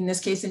 or in this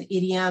case, an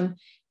idiom,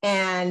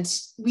 and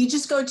we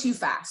just go too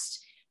fast.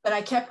 But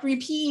I kept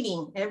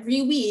repeating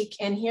every week,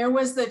 and here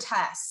was the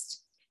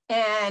test.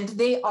 And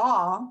they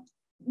all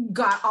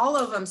got all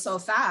of them so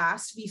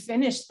fast. We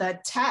finished the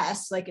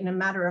test like in a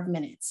matter of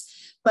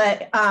minutes,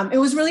 but it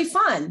was really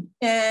fun.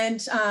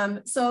 And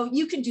so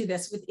you could do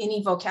this with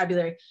any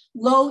vocabulary.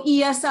 Low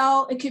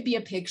ESL, it could be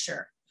a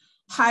picture.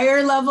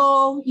 Higher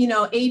level,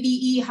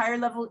 ABE, higher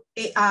level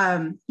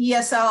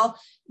ESL,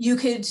 you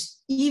could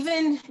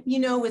even,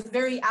 with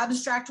very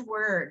abstract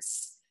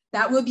words.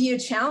 That would be a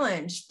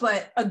challenge,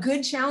 but a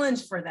good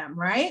challenge for them,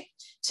 right?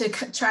 To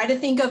try to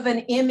think of an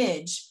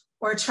image,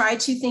 or try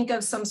to think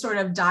of some sort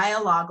of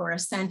dialogue or a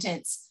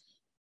sentence,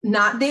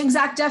 not the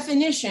exact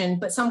definition,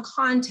 but some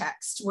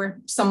context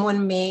where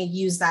someone may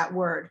use that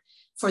word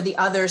for the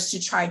others to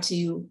try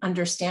to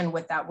understand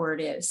what that word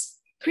is.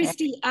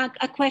 Christy,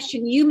 a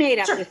question. You made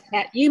up the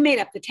test. You made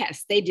up the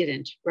test. They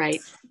didn't,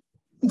 right?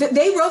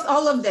 They wrote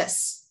all of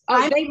this.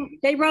 Oh,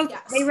 they wrote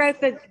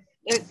the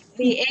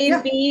A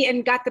and B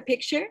and got the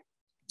picture?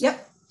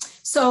 Yep.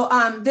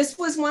 So this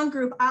was one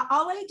group.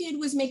 All I did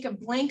was make a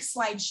blank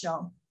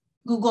slideshow,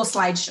 Google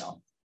slideshow.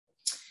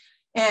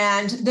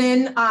 And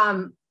then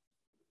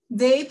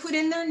they put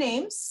in their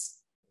names.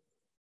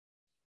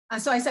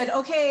 So I said,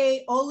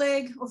 okay,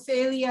 Oleg,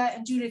 Ophelia,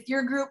 and Judith,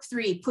 you're group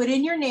 3, put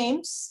in your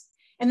names.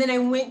 And then I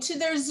went to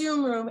their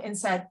Zoom room and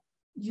said,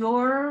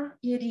 your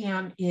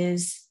idiom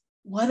is,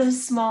 what a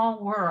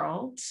small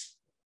world.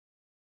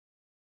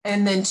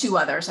 And then 2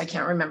 others, I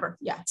can't remember.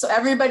 Yeah, so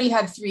everybody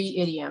had 3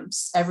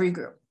 idioms, every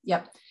group.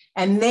 Yep.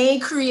 And they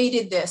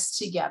created this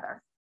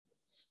together.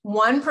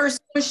 One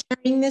person was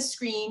sharing the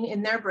screen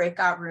in their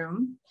breakout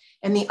room,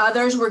 and the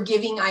others were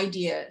giving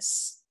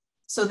ideas.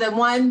 So the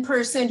one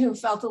person who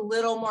felt a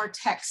little more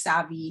tech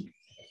savvy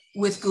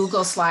with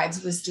Google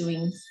Slides was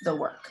doing the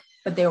work,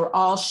 but they were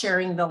all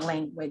sharing the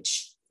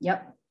language.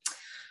 Yep.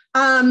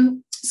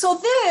 So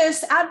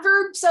this,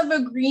 adverbs of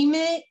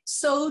agreement,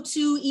 so,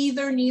 to,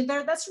 either,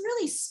 neither, that's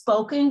really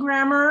spoken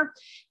grammar.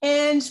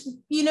 And,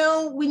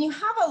 when you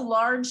have a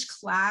large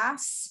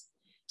class,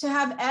 to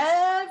have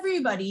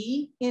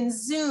everybody in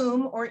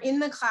Zoom or in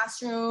the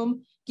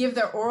classroom give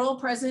their oral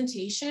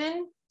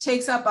presentation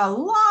takes up a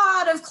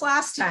lot of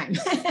class time.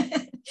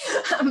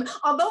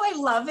 Although I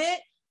love it,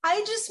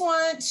 I just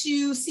want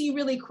to see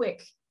really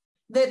quick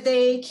that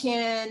they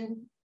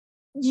can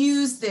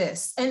use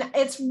this. And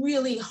it's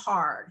really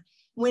hard.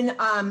 When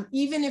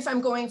even if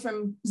I'm going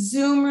from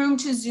Zoom room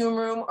to Zoom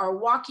room or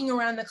walking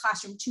around the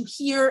classroom, to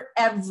hear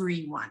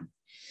everyone.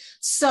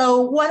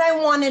 So what I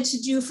wanted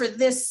to do for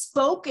this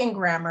spoken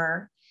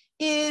grammar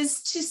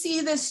is to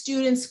see the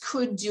students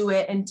could do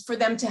it, and for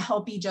them to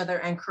help each other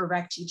and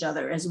correct each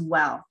other as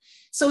well.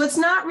 So it's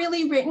not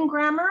really written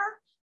grammar,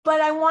 but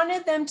I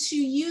wanted them to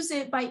use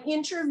it by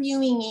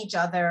interviewing each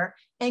other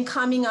and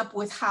coming up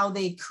with how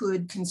they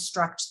could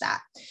construct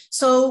that.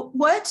 So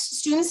what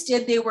students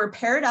did, they were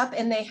paired up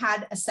and they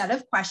had a set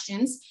of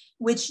questions,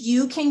 which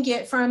you can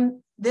get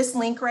from this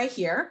link right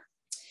here.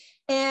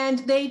 And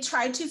they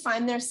tried to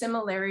find their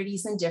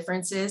similarities and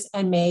differences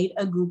and made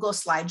a Google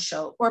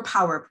slideshow or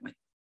PowerPoint.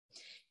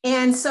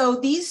 And so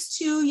these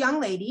 2 young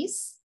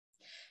ladies,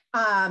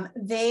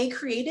 they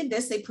created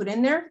this, they put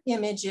in their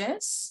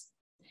images,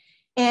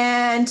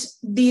 and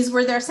these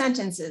were their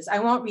sentences. I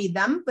won't read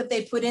them, but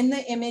they put in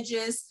the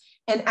images.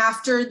 And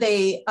after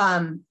they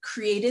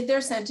created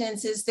their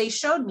sentences, they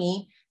showed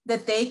me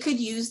that they could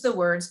use the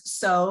words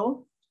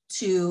so,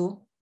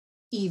 to,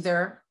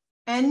 either,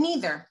 and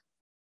neither.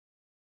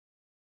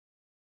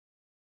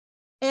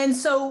 And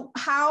so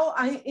how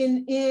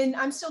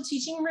I'm still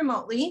teaching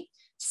remotely.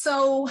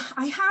 So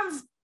I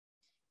have,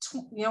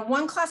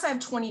 one class, I have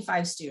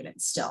 25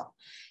 students still.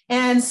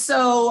 And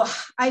so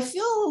I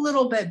feel a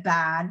little bit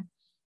bad.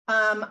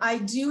 I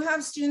do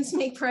have students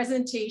make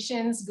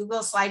presentations,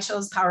 Google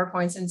slideshows,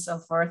 PowerPoints, and so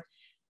forth,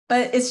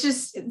 but it's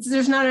just,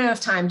 there's not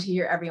enough time to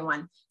hear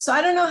everyone. So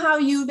I don't know how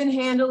you've been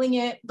handling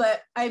it,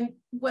 but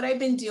what I've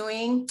been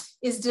doing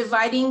is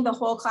dividing the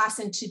whole class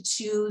into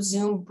 2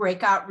 Zoom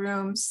breakout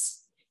rooms,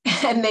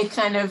 and they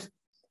kind of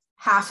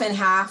half and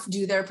half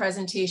do their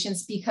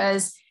presentations,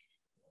 because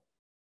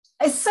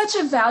it's such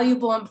a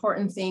valuable,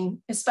 important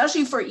thing,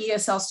 especially for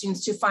ESL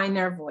students, to find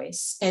their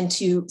voice and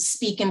to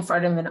speak in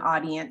front of an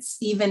audience,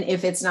 even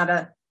if it's not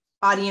an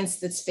audience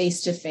that's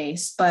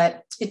face-to-face,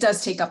 but it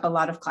does take up a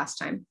lot of class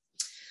time.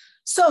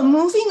 So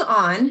moving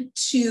on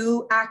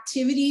to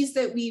activities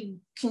that we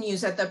can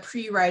use at the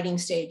pre-writing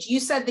stage. You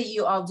said that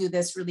you all do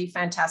this really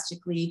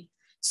fantastically.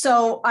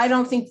 So I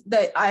don't think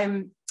that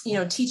I'm,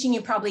 teaching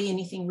you probably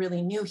anything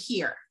really new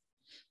here.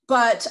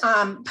 But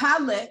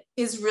Padlet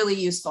is really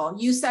useful.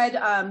 You said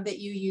that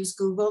you use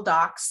Google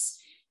Docs,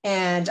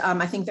 and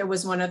I think there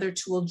was one other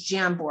tool,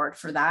 Jamboard,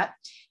 for that.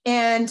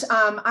 And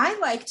I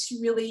like to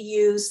really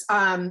use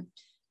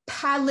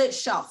Padlet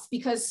Shelf,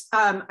 because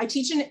I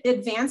teach an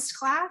advanced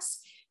class,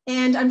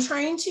 and I'm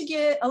trying to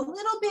get a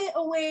little bit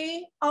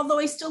away, although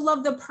I still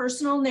love the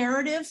personal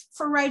narrative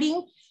for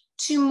writing,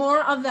 to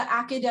more of the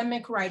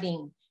academic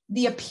writing,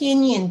 the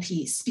opinion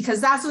piece, because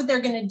that's what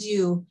they're going to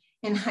do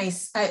in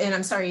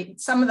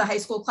some of the high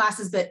school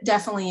classes, but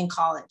definitely in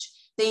college.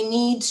 They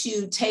need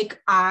to take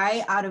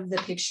I out of the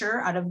picture,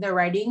 out of their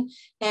writing,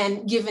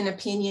 and give an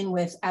opinion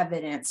with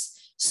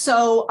evidence.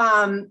 So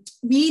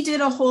we did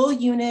a whole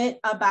unit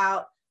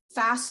about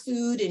fast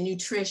food and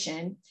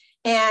nutrition.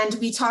 And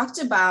we talked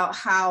about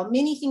how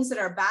many things that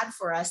are bad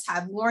for us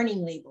have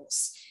warning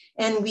labels.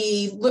 And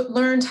we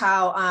learned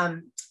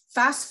how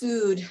fast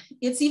food,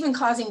 it's even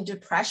causing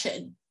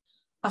depression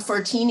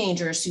for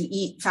teenagers who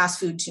eat fast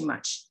food too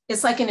much.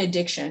 It's like an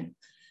addiction.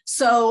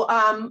 So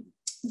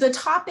the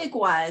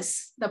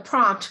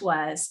prompt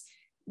was,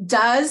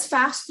 does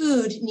fast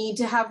food need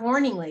to have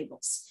warning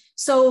labels?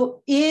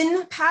 So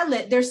in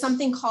Padlet, there's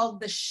something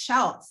called the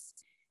shelf,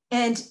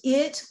 and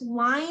it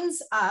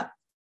lines up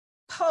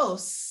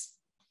posts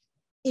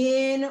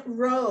in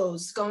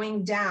rows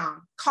going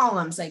down,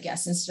 columns, I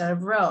guess, instead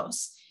of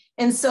rows.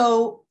 And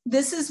so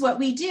this is what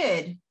we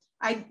did.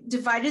 I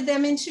divided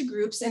them into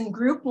groups, and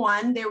group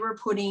one, they were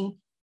putting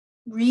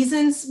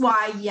reasons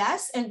why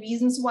yes and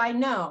reasons why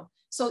no.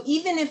 So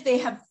even if they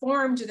have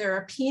formed their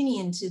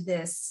opinion to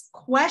this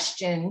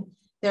question,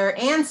 their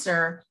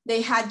answer,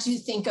 they had to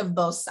think of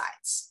both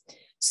sides.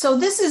 So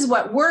this is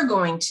what we're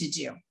going to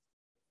do.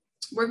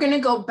 We're going to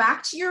go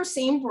back to your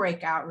same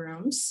breakout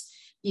rooms,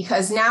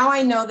 because now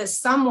I know that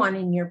someone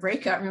in your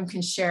breakout room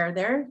can share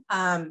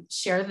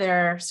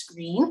their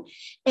screen.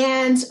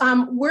 And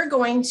we're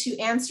going to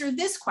answer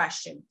this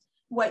question.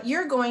 What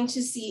you're going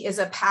to see is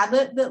a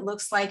Padlet that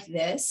looks like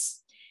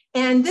this.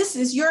 And this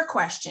is your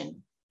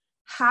question.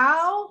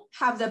 How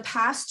have the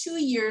past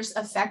 2 years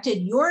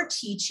affected your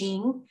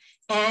teaching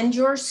and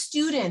your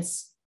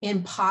students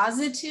in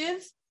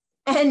positive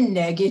and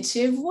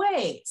negative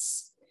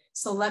ways?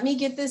 So let me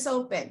get this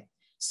open.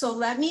 So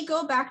let me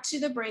go back to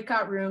the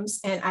breakout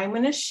rooms, and I'm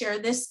going to share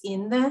this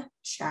in the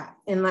chat.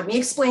 And let me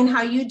explain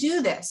how you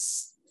do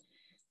this.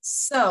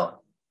 So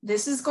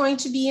this is going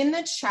to be in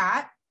the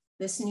chat,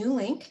 this new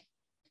link.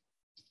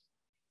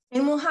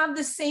 And we'll have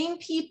the same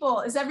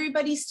people. Is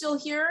everybody still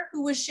here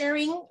who was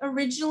sharing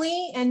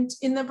originally and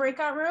in the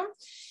breakout room?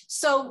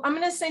 So I'm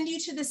going to send you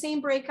to the same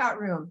breakout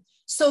room.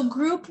 So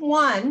group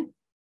one,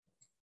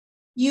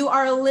 you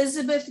are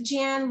Elizabeth,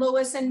 Jan,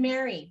 Lois, and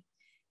Mary.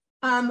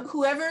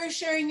 Whoever is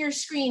sharing your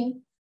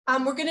screen,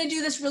 we're going to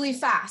do this really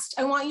fast.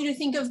 I want you to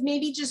think of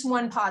maybe just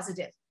one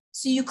positive.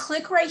 So you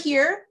click right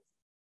here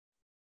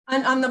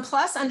on the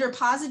plus under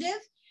positive,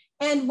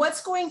 and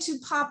what's going to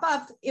pop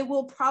up, it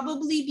will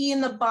probably be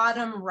in the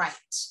bottom right.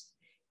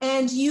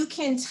 And you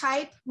can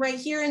type right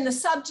here, and the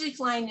subject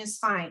line is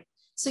fine.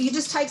 So you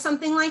just type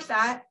something like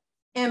that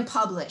and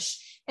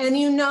publish. And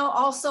you know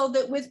also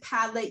that with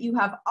Padlet, you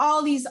have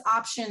all these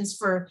options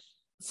for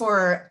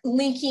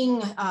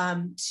linking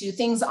to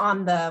things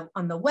on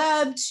the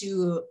web,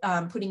 to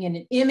putting in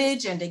an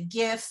image and a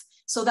GIF.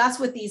 So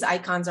that's what these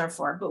icons are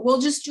for. But we'll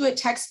just do it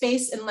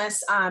text-based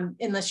unless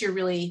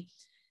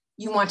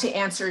you want to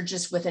answer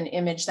just with an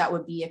image. That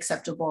would be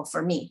acceptable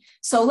for me.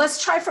 So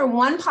let's try for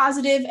one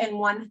positive and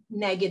one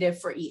negative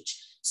for each.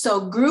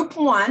 So group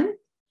one,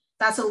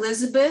 that's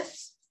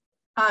Elizabeth,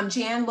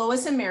 Jan,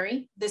 Lois, and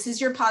Mary. This is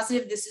your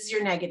positive, this is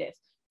your negative.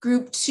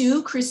 Group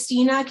two,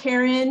 Christina,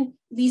 Karen,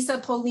 Lisa,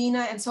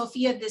 Paulina, and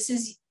Sophia, this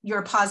is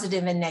your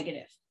positive and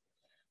negative,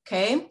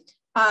 okay?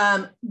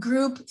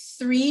 Group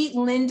three,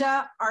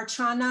 Linda,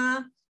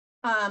 Archana,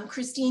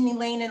 Christine,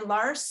 Elaine, and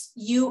Lars,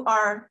 you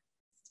are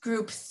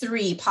group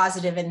three,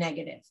 positive and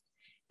negative.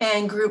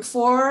 And group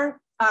four,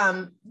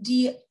 Andriana,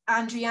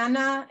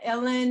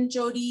 Ellen,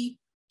 Jody,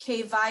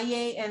 Kay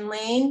Valle, and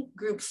Lane,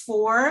 group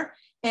four.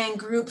 And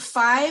group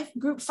five,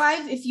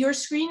 if your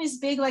screen is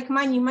big like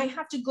mine, you might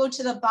have to go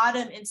to the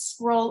bottom and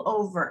scroll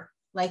over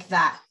like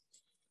that.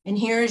 And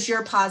here's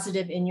your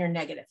positive and your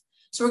negative.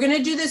 So we're going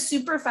to do this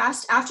super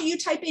fast. After you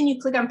type in,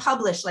 you click on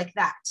publish like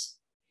that.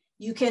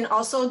 You can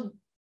also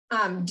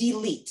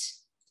delete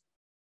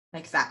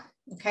like that,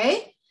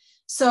 okay?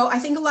 So I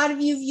think a lot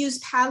of you have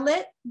used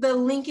Padlet. The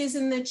link is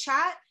in the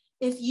chat.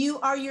 If you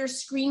are your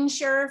screen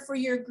sharer for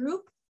your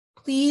group,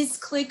 please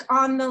click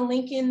on the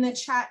link in the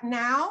chat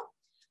now.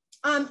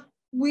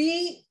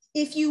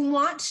 If you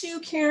want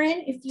to,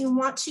 Karen, if you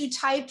want to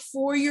type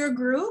for your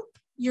group,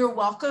 you're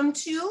welcome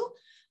to,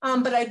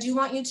 but I do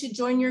want you to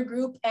join your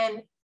group,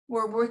 and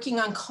we're working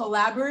on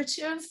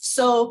collaborative.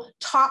 So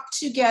talk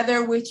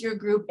together with your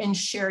group and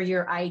share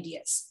your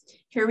ideas.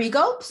 Here we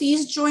go.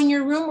 Please join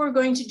your room. We're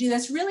going to do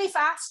this really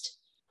fast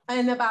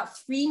in about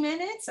 3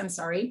 minutes. I'm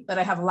sorry, but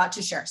I have a lot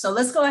to share. So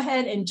let's go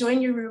ahead and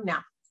join your room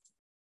now.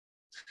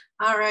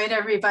 All right,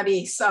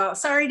 everybody. So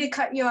sorry to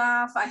cut you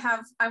off.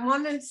 I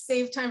want to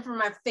save time for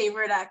my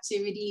favorite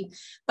activity,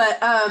 but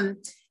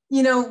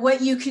you know,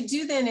 what you could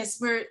do then is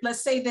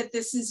let's say that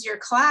this is your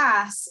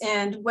class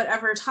and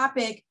whatever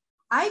topic,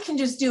 I can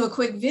just do a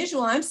quick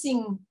visual. I'm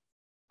seeing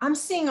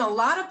a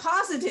lot of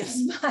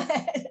positives,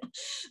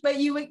 but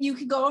you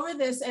could go over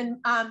this, and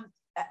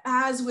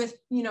as with,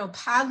 you know,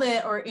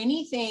 Padlet or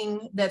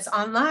anything that's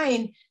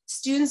online,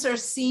 students are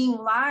seeing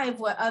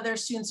live what other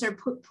students are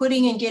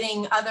putting and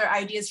getting other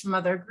ideas from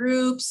other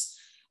groups.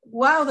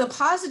 Wow, the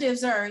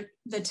positives are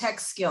the tech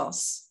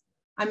skills.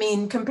 I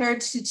mean,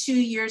 compared to 2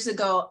 years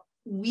ago,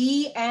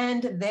 we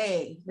and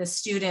they, the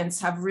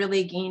students, have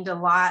really gained a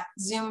lot.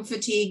 Zoom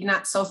fatigue,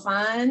 not so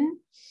fun.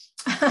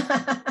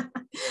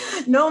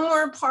 No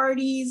more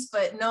parties,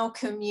 but no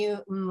commute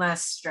and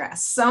less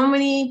stress. So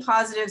many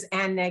positives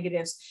and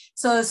negatives.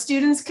 So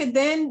students could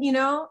then, you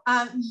know,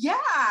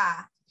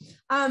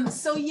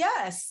 so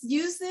yes,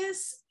 use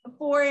this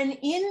for an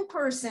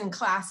in-person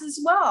class as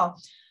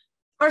well.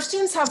 Our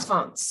students have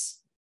phones.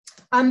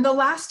 The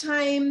last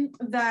time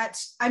that,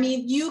 I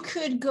mean, you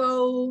could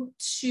go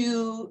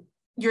to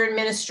your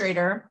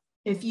administrator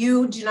if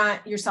you do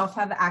not yourself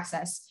have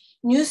access.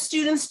 New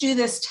students do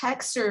this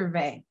tech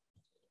survey.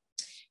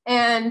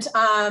 And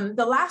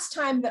the last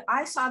time that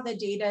I saw the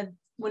data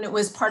when it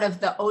was part of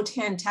the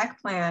OTAN tech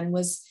plan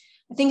was,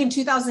 I think in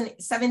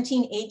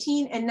 2017,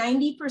 18, and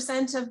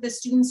 90% of the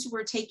students who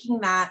were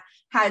taking that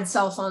had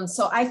cell phones.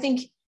 So I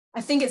think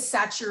it's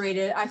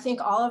saturated. I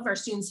think all of our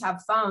students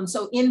have phones.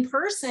 So in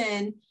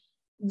person,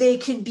 they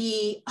could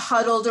be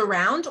huddled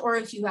around, or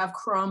if you have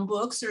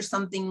Chromebooks or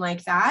something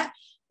like that.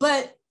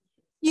 But,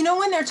 you know,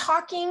 when they're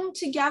talking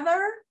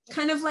together,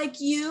 kind of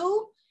like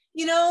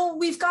you know,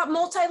 we've got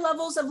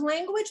multi-levels of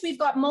language, we've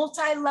got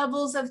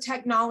multi-levels of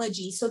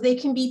technology, so they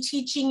can be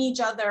teaching each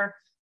other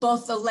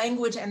both the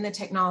language and the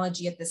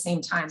technology at the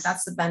same time.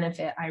 That's the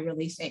benefit, I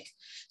really think.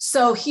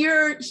 So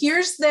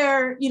here's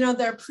their, you know,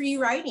 their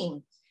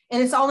pre-writing,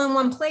 and it's all in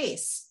one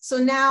place. So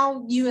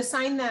now you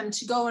assign them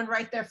to go and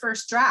write their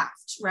first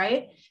draft,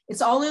 right?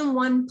 It's all in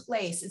one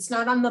place. It's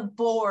not on the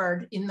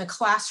board in the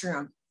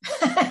classroom.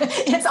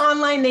 It's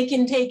online, they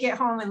can take it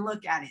home and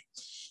look at it.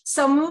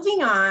 So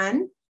moving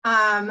on,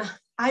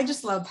 I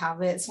just love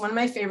Padlet. It's one of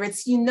my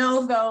favorites. You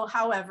know, though,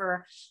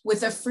 however,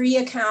 with a free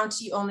account,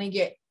 you only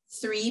get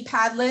 3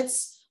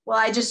 Padlets. Well,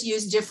 I just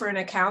use different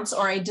accounts,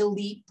 or I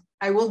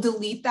will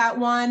delete that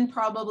one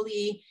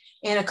probably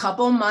in a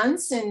couple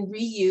months and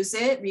reuse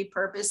it,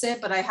 repurpose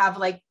it. But I have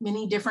like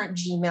many different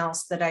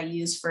Gmails that I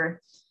use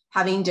for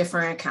having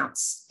different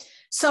accounts.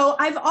 So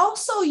I've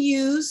also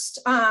used,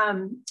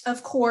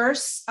 of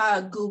course,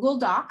 Google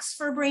Docs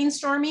for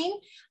brainstorming.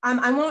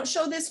 I won't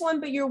show this one,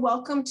 but you're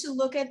welcome to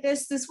look at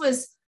this. This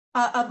was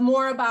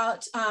more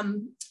about,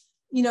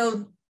 you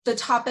know, the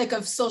topic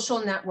of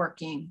social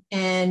networking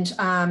and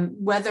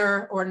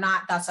whether or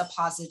not that's a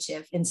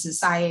positive in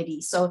society.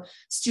 So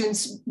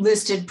students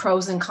listed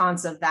pros and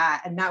cons of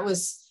that. And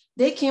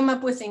they came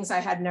up with things I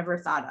had never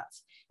thought of.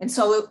 And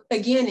so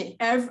again,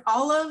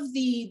 all of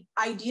the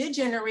idea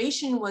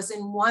generation was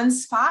in one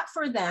spot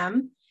for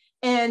them.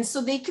 And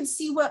so they could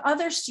see what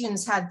other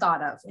students had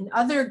thought of in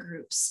other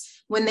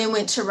groups when they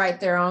went to write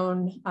their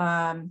own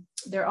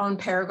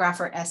paragraph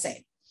or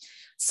essay.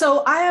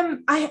 So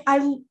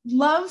I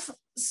love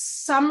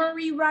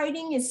summary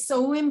writing. Is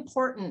so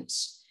important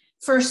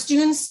for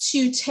students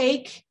to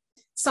take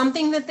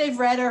something that they've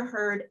read or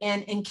heard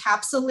and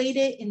encapsulate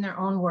it in their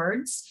own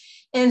words.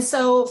 And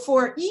so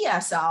for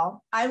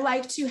ESL, I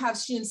like to have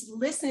students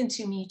listen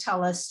to me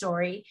tell a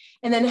story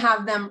and then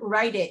have them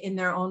write it in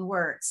their own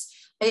words.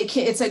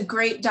 It's a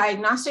great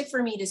diagnostic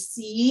for me to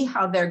see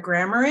how their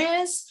grammar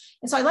is.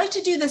 And so I like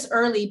to do this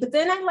early, but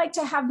then I like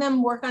to have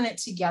them work on it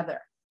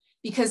together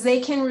because they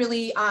can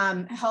really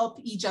help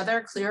each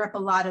other clear up a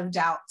lot of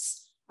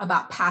doubts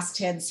about past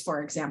tense,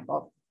 for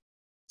example.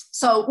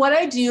 So what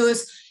I do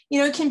is, you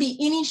know, it can be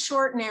any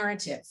short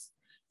narrative.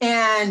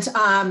 And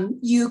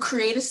you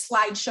create a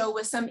slideshow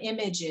with some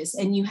images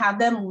and you have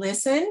them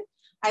listen.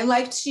 I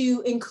like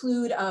to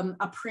include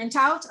a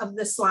printout of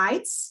the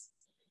slides,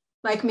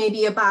 like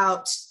maybe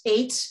about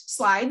 8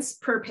 slides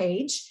per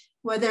page,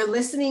 where they're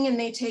listening and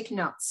they take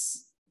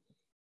notes.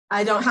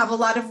 I don't have a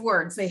lot of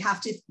words. They have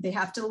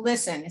to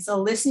listen. It's a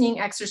listening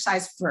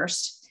exercise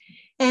first.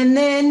 And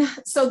then,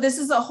 so this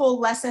is a whole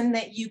lesson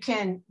that you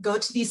can go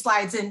to these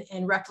slides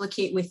and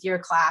replicate with your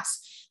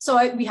class.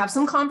 So we have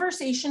some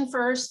conversation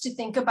first to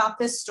think about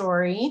this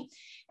story.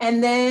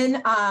 And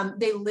then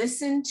they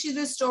listen to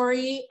the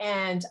story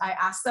and I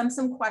ask them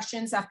some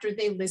questions after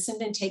they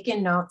listened and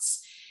taken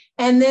notes.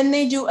 And then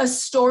they do a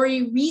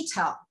story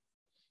retell.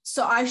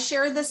 So I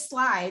share the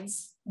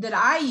slides that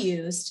I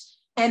used,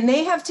 and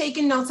they have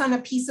taken notes on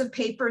a piece of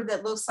paper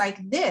that looks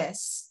like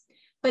this,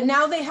 but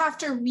now they have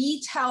to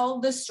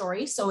retell the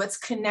story. So it's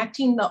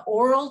connecting the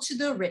oral to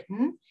the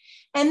written.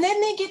 And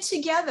then they get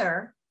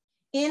together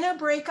in a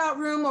breakout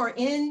room or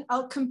in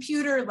a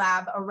computer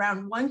lab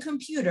around one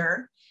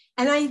computer,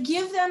 and I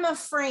give them a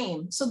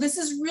frame. So this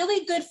is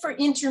really good for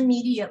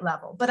intermediate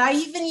level, but I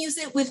even use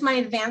it with my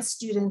advanced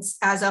students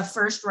as a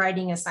first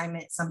writing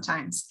assignment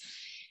sometimes.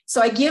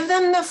 So I give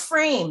them the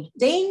frame.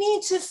 They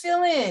need to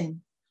fill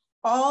in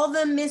all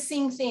the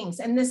missing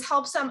things, and this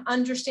helps them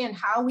understand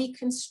how we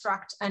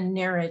construct a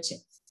narrative.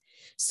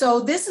 So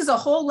this is a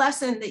whole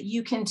lesson that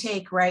you can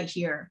take right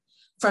here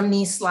from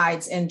these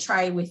slides and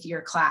try with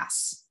your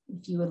class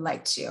if you would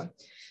like to.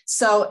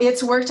 So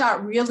it's worked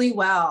out really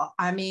well.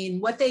 I mean,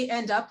 what they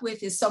end up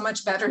with is so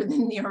much better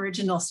than the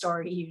original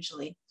story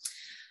usually.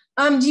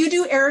 Do you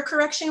do error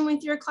correction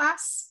with your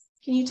class?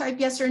 Can you type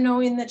yes or no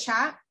in the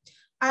chat?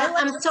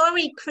 I'm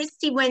sorry,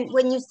 Christy,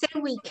 when you say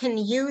we can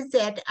use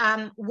it,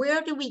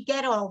 where do we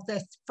get all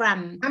this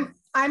from?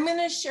 I'm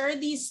gonna share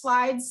these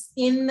slides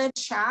in the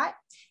chat.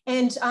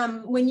 And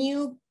when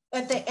you,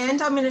 at the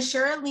end, I'm gonna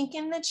share a link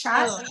in the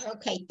chat. Oh,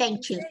 okay,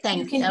 thank you,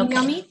 thank you. You can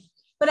email me,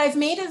 but I've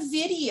made a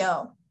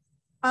video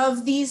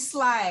of these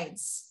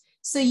slides,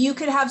 so you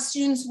could have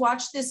students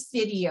watch this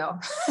video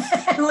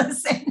and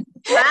listen.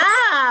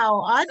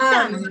 Wow,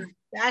 awesome.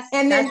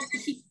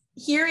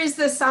 Here is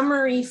the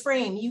summary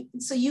frame.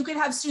 So you could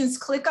have students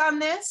click on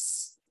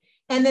this,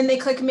 and then they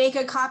click make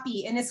a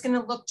copy, and it's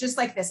gonna look just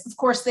like this. Of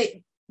course,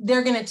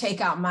 they're gonna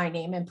take out my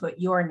name and put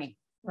your name,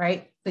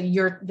 right?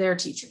 Their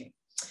teacher name.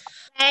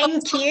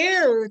 Thank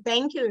you,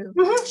 thank you.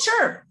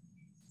 Sure.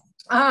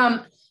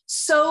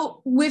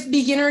 So with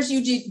beginners,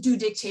 you do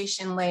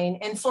dictation lane,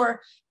 and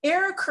for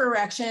error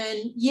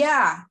correction,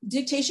 yeah,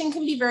 dictation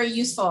can be very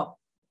useful,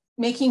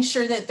 making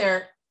sure that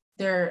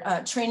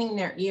they're training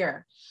their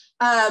ear.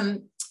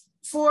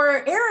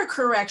 For error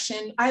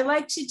correction, I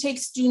like to take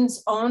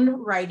students' own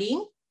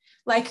writing.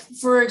 Like,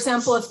 for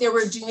example, if they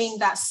were doing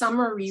that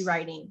summary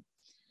writing,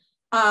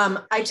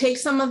 I take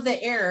some of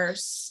the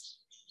errors,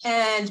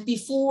 and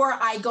before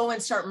I go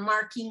and start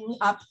marking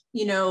up,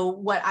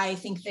 what I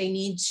think they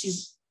need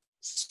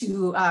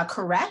to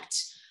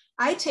correct,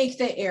 I take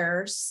the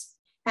errors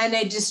and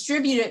I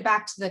distribute it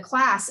back to the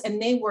class,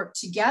 and they work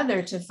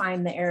together to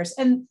find the errors.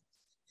 And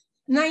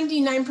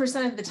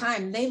 99% of the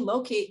time, they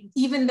locate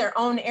even their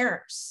own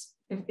errors.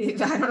 I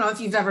don't know if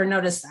you've ever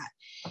noticed that.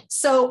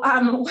 So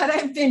what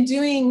I've been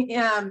doing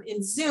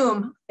in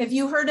Zoom, have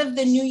you heard of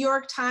the New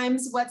York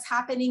Times, what's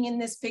happening in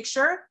this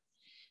picture?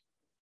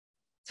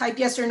 Type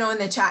yes or no in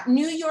the chat.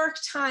 New York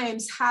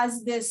Times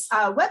has this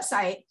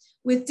website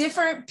with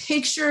different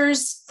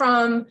pictures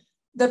from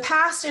the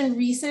past and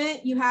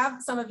recent.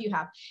 Some of you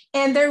have,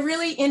 and they're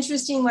really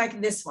interesting,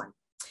 like this one.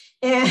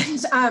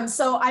 And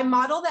so I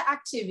model the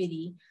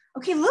activity.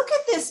 Okay, look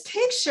at this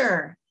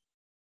picture.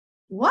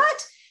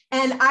 What?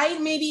 And I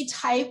maybe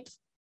type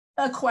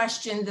a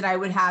question that I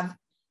would have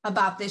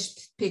about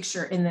this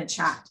picture in the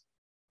chat.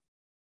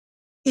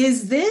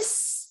 Is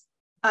this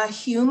a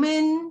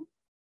human?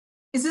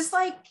 Is this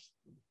like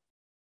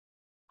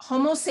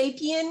Homo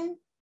sapien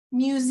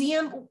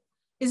museum?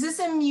 Is this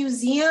a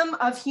museum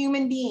of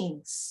human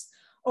beings?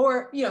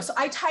 Or, so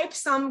I type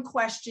some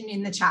question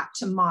in the chat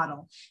to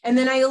model, and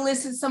then I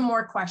elicit some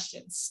more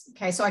questions.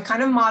 Okay, so I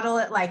kind of model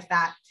it like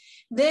that.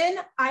 Then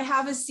I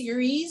have a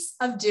series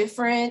of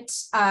different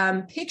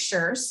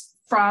pictures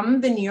from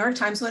the New York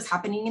Times, what's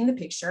happening in the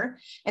picture.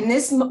 And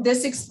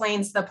this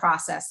explains the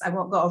process. I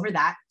won't go over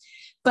that,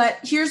 but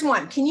here's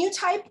one. Can you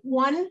type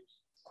one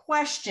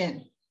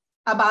question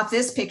about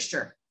this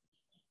picture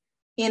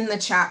in the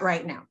chat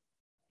right now?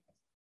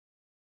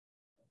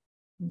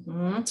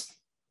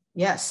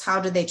 Yes,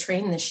 how do they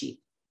train the sheep?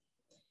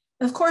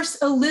 Of course,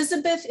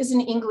 Elizabeth is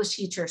an English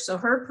teacher, so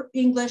her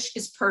English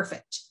is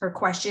perfect. Her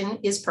question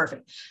is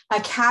perfect. A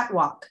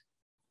catwalk.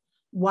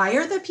 Why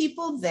are the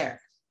people there?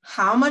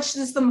 How much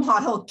does the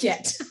model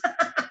get?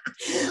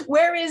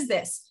 Where is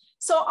this?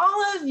 So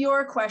all of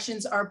your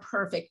questions are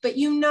perfect, but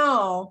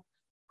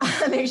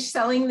they're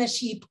selling the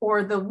sheep,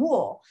 or the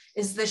wool.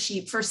 Is the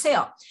sheep for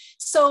sale?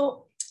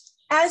 So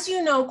as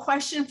you know,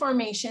 question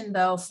formation,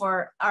 though,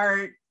 for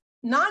our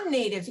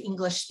non-native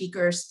English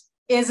speakers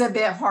is a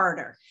bit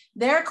harder.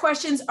 Their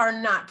questions are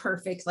not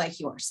perfect like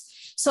yours.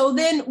 So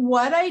then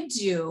what I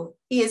do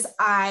is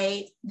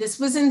this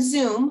was in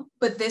Zoom,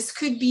 but this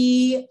could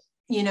be,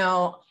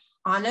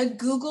 on a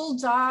Google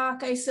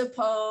Doc, I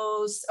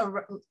suppose,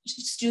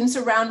 students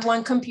around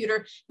one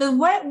computer. The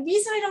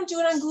reason I don't do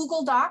it on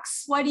Google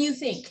Docs, why do you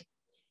think?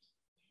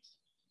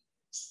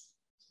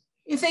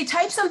 If they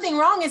type something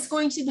wrong, it's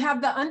going to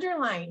have the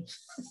underline.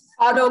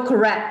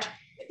 Autocorrect.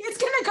 It's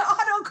going to go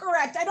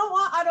autocorrect. I don't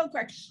want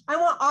autocorrect. I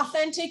want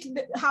authentic,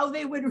 how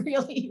they would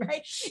really,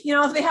 right?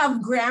 If they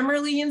have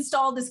Grammarly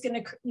installed, it's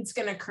going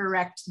to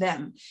correct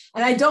them.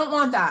 And I don't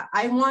want that.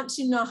 I want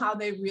to know how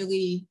they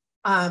really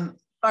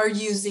are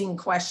using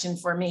question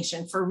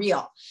formation for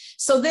real.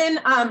 So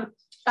then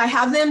I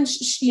have them,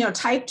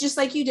 type just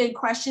like you did,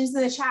 questions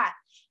in the chat.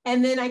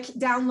 And then I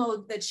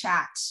download the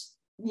chat,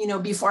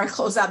 before I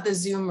close out the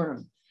Zoom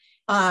room.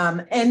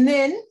 And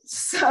then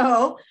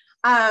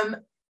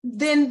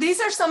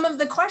these are some of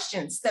the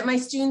questions that my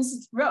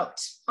students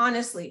wrote,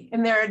 honestly,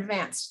 in their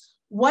advanced.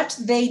 What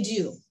they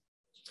do.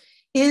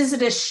 Is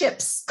it a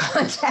ships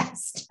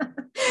contest?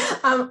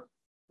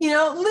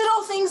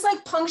 Little things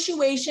like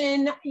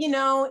punctuation,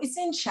 it's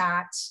in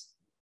chat.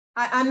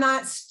 I'm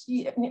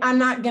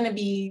not going to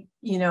be,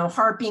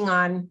 harping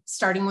on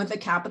starting with a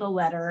capital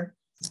letter.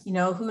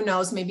 Who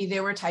knows, maybe they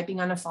were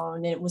typing on a phone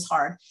and it was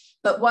hard.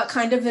 But what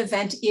kind of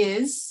event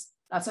is,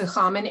 that's a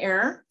common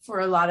error for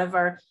a lot of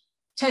our,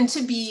 tend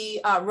to be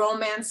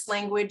Romance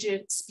language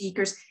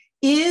speakers,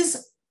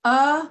 is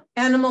a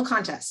animal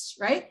contest,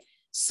 right?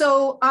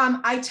 So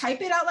I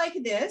type it out like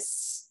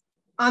this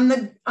on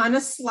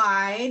a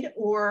slide,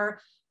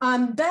 or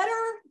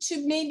better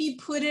to maybe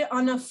put it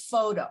on a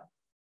photo,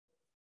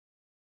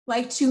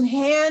 like to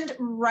hand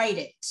write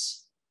it,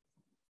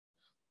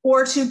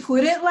 or to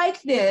put it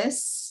like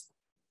this.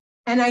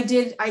 And I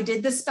did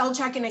the spell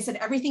check and I said,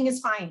 everything is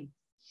fine.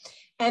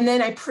 And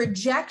then I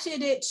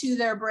projected it to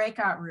their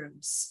breakout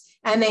rooms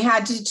and they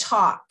had to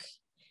talk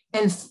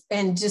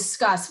and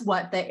discuss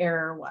what the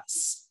error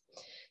was.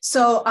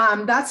 So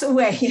that's a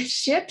way.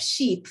 Ship,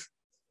 sheep,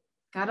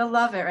 gotta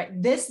love it,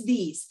 right?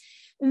 These.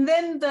 And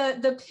then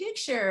the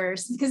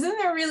pictures, because then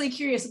they're really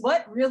curious,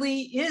 what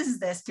really is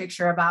this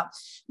picture about?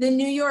 The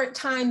New York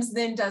Times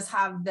then does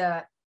have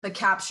the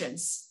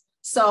captions.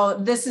 So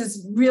this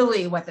is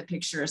really what the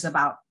picture is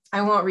about.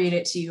 I won't read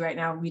it to you right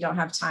now. We don't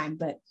have time,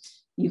 but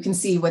you can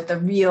see what the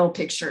real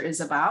picture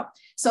is about.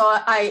 So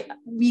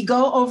we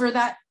go over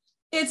that.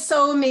 It's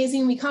so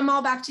amazing. We come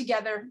all back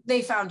together.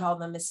 They found all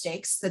the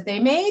mistakes that they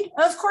made.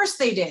 Of course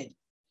they did.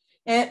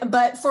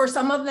 But for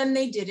some of them,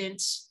 they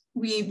didn't.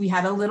 We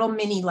had a little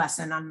mini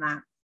lesson on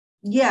that.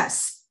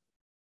 Yes.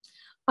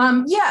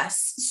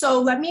 Yes.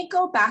 So let me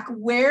go back.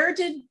 Where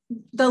did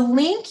the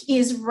link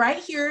is right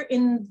here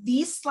in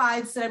these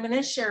slides that I'm going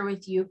to share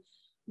with you.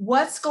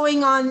 What's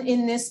going on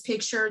in this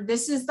picture?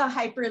 This is the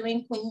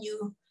hyperlink.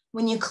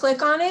 When you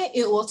click on it,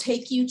 it will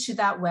take you to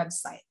that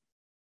website.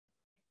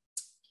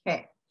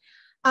 Okay.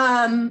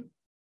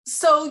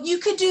 So you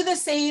could do the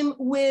same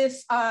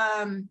with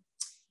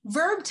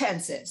verb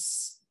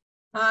tenses.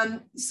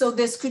 So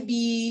this could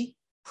be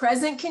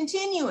present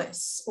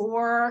continuous,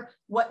 or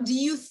what do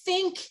you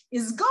think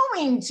is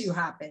going to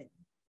happen?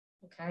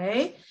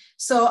 Okay,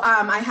 so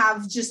I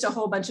have just a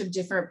whole bunch of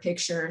different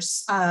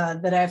pictures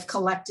that I've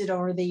collected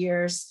over the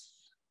years.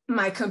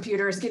 My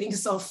computer is getting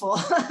so full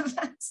of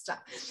that stuff.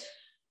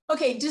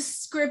 Okay,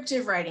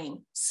 descriptive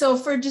writing. So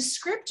for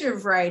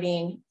descriptive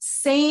writing,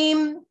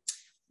 same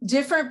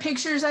different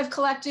pictures I've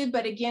collected,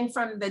 but again,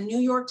 from the New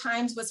York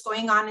Times, what's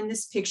going on in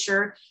this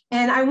picture.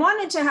 And I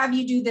wanted to have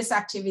you do this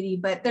activity,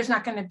 but there's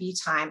not going to be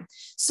time.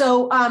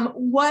 So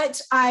what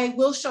I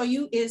will show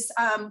you is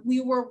we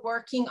were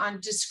working on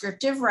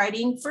descriptive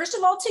writing, first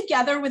of all,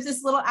 together with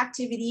this little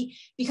activity,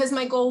 because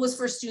my goal was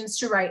for students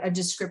to write a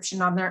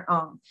description on their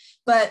own.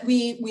 But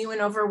we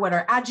went over what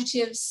are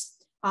adjectives,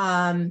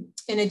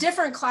 in a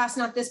different class,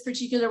 not this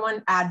particular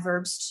one,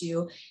 adverbs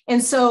too.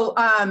 And so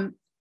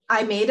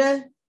I made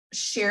a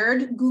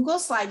shared Google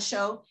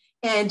slideshow,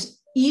 and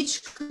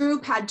each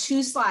group had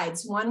 2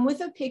 slides, one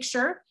with a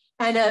picture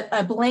and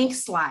a blank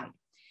slide.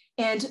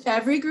 And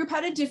every group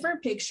had a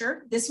different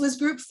picture. This was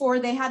group 4.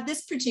 They had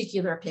this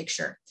particular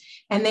picture,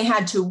 and they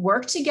had to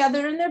work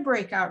together in their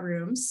breakout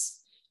rooms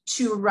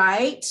to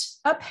write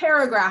a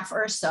paragraph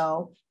or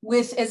so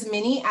with as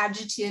many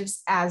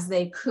adjectives as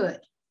they could.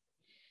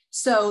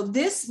 So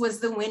this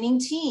was the winning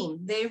team.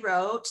 They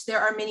wrote,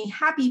 there are many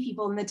happy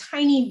people in the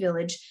tiny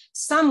village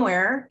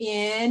somewhere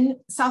in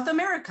South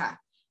America.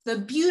 The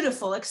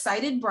beautiful,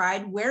 excited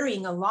bride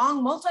wearing a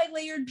long,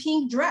 multi-layered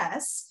pink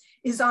dress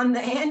is on the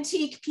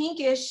antique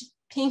pinkish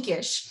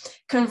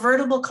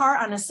convertible car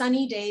on a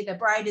sunny day. The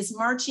bride is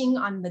marching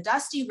on the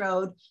dusty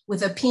road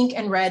with a pink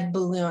and red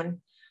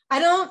balloon. I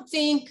don't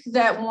think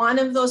that one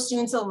of those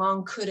students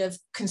alone could have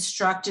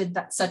constructed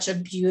such a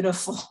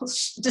beautiful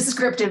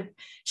descriptive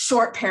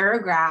short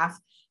paragraph.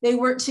 They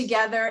worked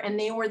together and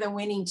they were the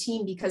winning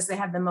team because they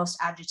had the most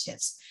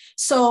adjectives.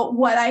 So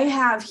what I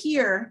have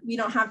here, we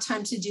don't have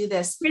time to do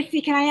this. Christy,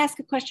 can I ask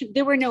a question?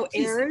 There were no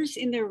errors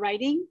in their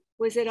writing?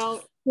 Was it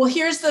all? Well,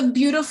 here's the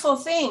beautiful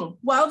thing.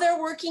 While they're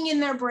working in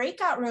their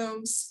breakout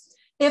rooms,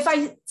 if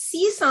I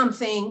see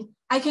something,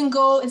 I can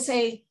go and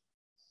say,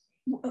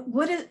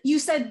 you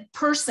said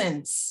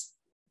persons.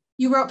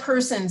 You wrote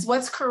persons.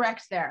 What's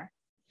correct there?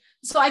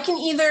 So I can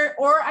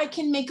I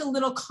can make a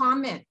little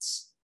comment.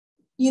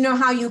 You know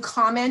how you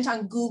comment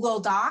on Google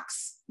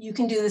Docs? You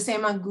can do the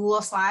same on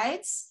Google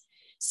Slides.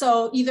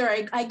 So either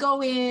I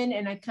go in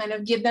and I kind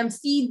of give them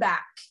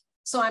feedback.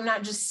 So I'm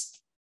not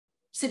just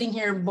sitting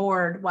here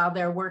bored while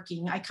they're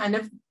working. I kind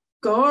of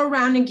go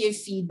around and give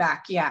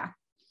feedback. Yeah.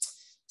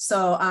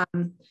 So,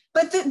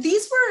 but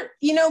these were,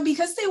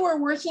 because they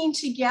were working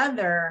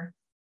together,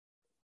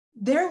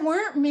 there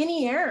weren't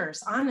many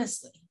errors,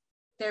 honestly.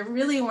 There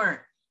really weren't.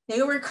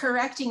 they were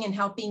correcting and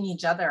helping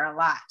each other a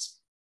lot.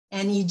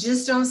 And you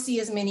just don't see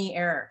as many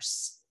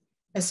errors,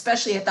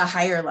 especially at the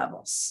higher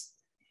levels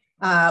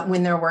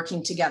when they're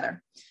working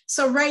together.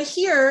 So right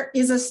here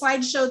is a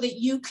slideshow that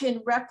you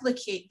can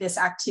replicate this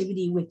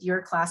activity with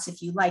your class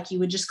if you like. You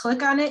would just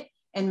click on it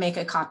and make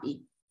a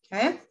copy,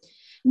 okay?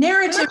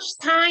 Narrative.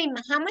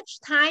 How much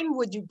time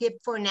would you give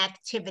for an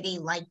activity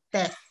like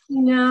this?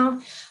 You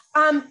know,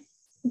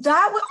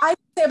 I'd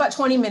say about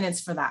 20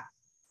 minutes for that.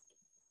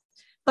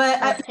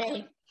 But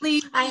okay.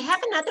 I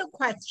have another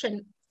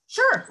question.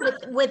 Sure.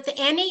 With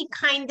any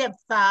kind of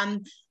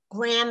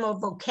grammar,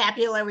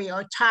 vocabulary,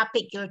 or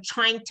topic you're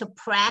trying to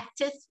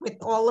practice with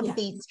all of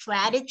these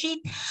strategies,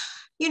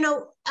 you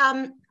know,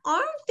 aren't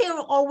there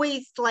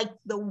always like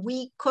the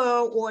weaker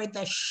or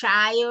the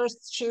shyer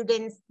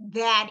students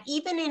that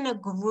even in a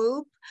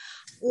group,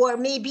 or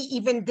maybe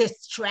even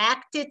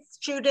distracted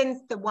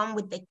students, the one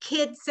with the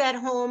kids at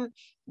home,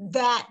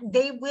 that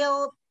they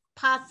will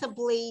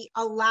possibly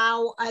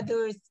allow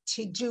others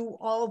to do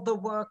all the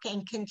work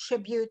and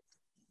contribute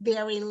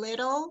very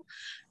little?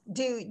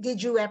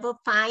 Did you ever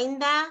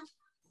find that?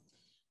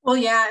 Well,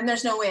 yeah, and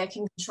there's no way I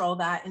can control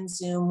that in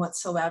Zoom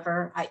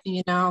whatsoever.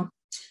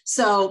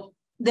 So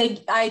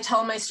I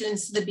tell my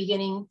students at the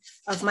beginning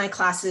of my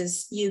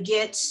classes, you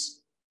get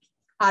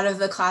out of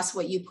the class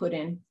what you put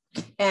in.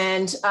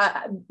 And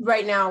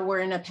right now we're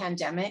in a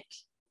pandemic.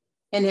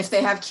 And if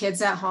they have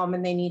kids at home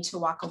and they need to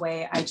walk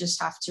away, I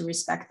just have to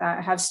respect that.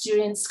 I have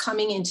students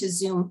coming into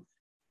Zoom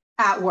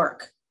at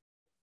work.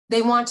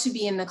 They want to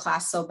be in the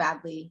class so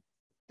badly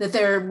that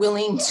they're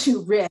willing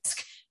to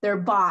risk their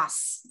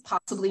boss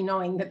possibly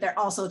knowing that they're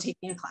also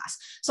taking a class.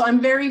 So I'm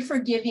very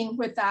forgiving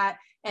with that.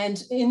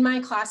 And in my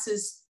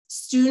classes,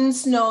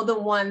 students know the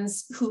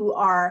ones who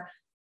are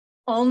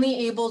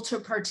only able to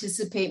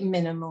participate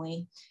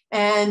minimally.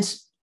 And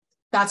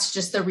that's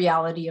just the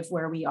reality of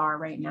where we are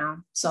right now.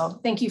 So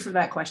thank you for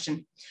that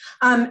question.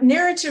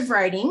 Narrative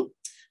writing.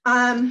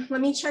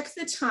 Let me check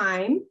the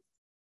time.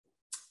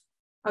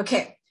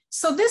 Okay,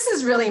 so this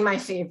is really my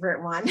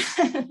favorite one.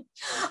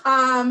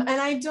 And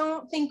I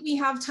don't think we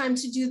have time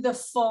to do the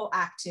full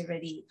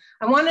activity.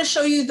 I want to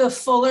show you the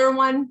fuller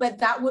one, but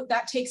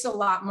that takes a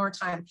lot more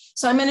time.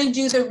 So I'm going to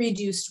do the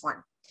reduced one.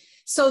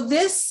 So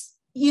this,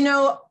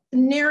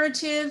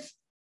 narrative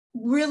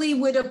really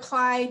would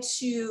apply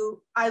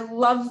to, I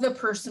love the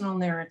personal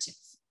narrative.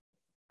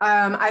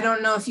 I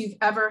don't know if you've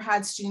ever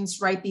had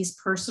students write these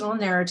personal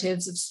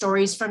narratives of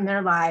stories from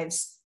their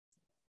lives.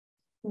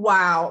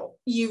 Wow,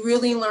 you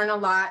really learn a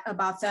lot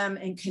about them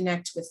and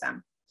connect with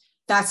them.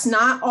 That's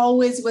not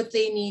always what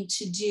they need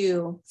to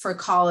do for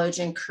college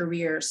and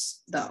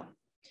careers though.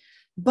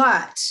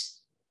 But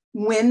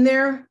when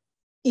they're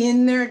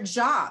in their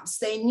jobs,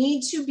 they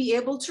need to be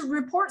able to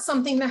report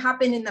something that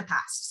happened in the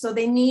past. So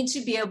they need to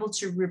be able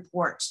to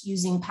report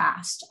using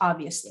past,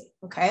 obviously,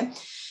 okay?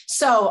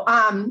 So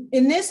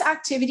in this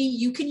activity,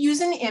 you could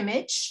use an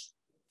image.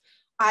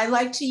 I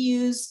like to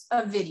use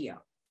a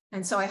video.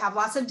 And so I have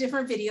lots of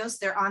different videos.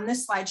 They're on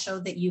this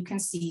slideshow that you can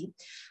see.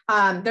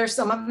 There's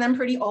some of them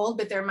pretty old,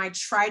 but they're my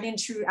tried and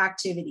true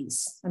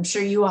activities. I'm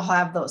sure you will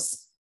have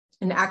those.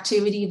 An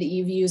activity that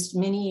you've used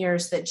many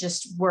years that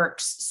just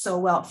works so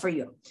well for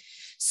you.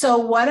 So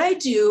what I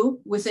do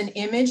with an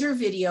image or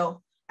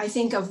video, I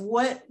think of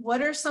what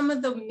are some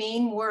of the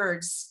main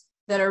words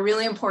that are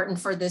really important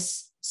for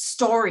this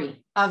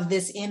story of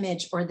this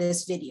image or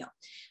this video.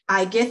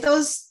 I get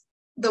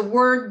the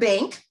word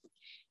bank,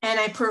 and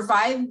I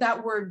provide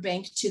that word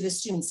bank to the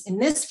students, in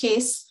this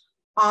case,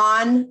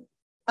 on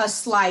a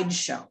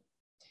slideshow.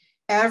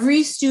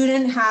 Every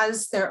student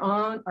has their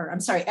own,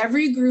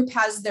 every group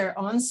has their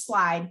own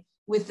slide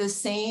with the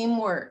same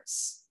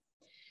words.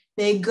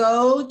 They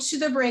go to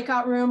the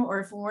breakout room, or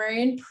if we're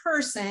in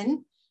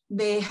person,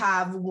 they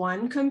have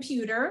one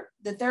computer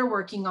that they're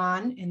working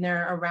on, and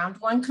they're around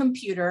one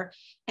computer,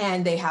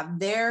 and they have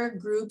their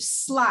group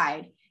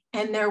slide,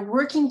 and they're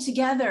working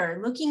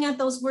together, looking at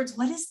those words.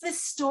 What is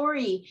this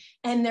story?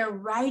 And they're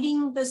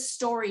writing the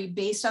story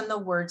based on the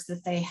words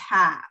that they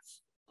have,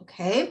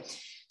 okay?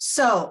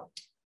 So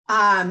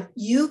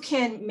you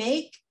can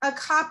make a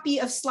copy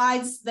of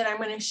slides that I'm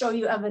going to show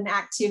you of an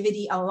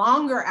activity, a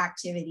longer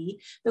activity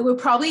that would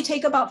probably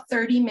take about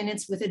 30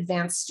 minutes with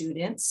advanced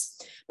students,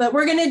 but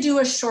we're going to do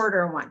a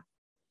shorter one,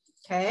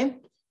 okay,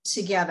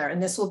 together.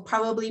 And this will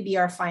probably be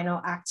our final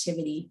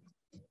activity.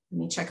 Let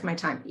me check my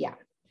time. Yeah,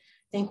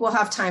 I think we'll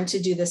have time to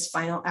do this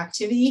final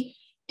activity.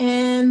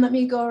 And let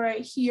me go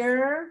right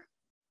here.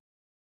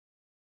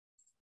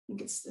 I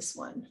think it's this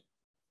one.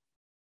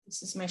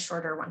 This is my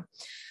shorter one.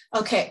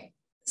 Okay.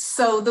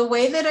 So the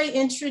way that I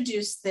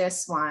introduced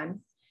this one,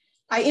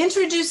 I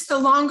introduced the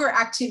longer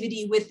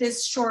activity with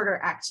this shorter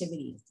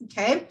activity,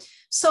 okay?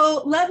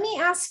 So let me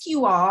ask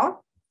you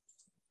all,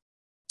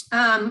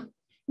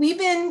 we've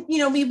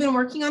been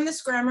working on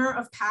this grammar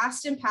of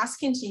past and past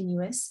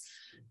continuous.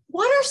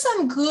 What are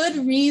some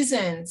good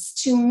reasons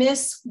to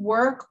miss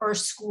work or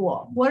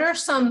school? What are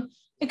some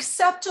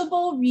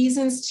acceptable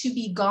reasons to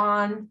be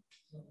gone,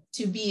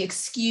 to be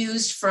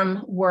excused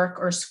from work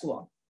or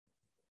school?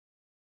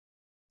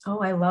 Oh,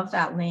 I love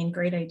that, Lane.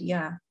 Great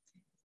idea.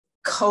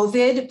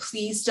 COVID,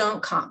 please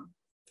don't come.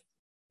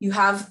 You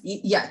have,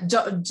 yeah,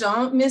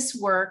 don't miss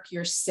work.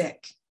 You're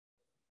sick.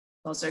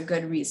 Those are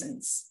good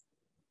reasons.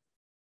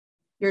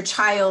 Your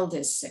child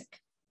is sick.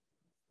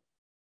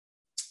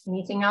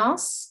 Anything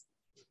else?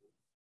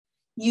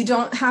 You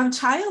don't have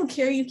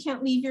childcare. You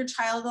can't leave your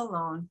child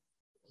alone.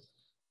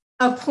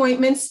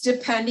 Appointments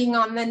depending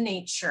on the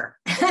nature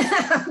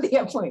of the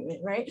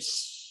appointment, right?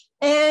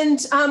 And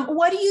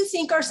what do you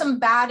think are some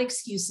bad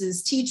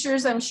excuses?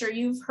 Teachers, I'm sure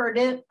you've heard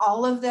it,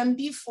 all of them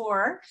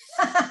before.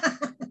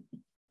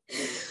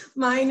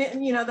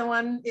 Mine, you know, the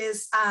one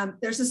is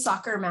there's a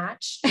soccer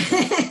match.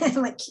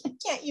 Like,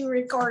 can't you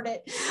record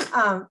it?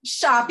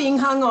 Shopping,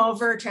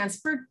 hungover,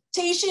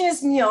 transportation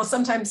is, you know,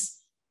 sometimes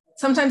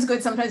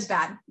good, sometimes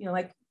bad. You know,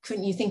 like,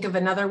 couldn't you think of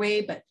another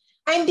way? But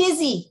I'm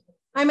busy.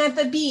 I'm at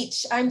the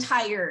beach. I'm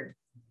tired.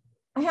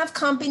 I have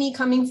company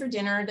coming for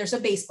dinner. There's a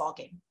baseball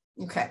game.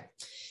 Okay.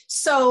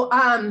 So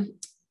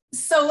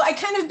I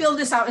kind of build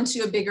this out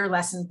into a bigger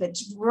lesson, but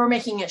we're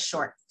making it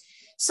short.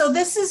 So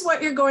this is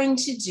what you're going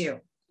to do.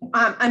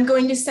 I'm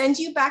going to send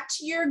you back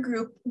to your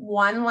group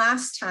one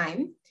last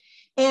time,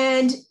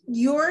 and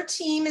your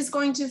team is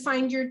going to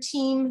find your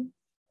team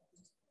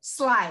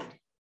slide,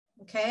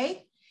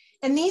 okay?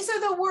 And these are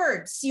the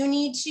words you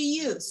need to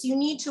use. You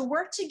need to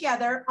work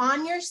together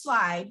on your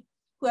slide.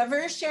 Whoever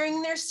is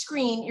sharing their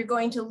screen, you're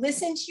going to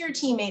listen to your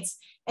teammates,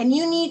 and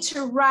you need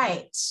to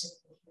write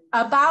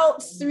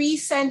about 3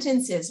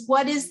 sentences.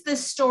 What is the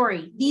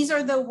story? These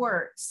are the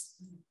words: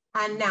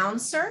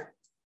 announcer,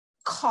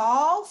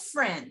 call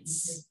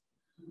friends,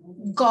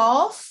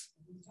 golf,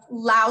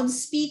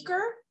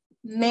 loudspeaker,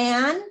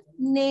 man,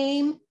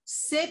 name,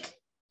 sick,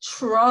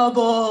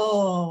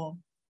 trouble.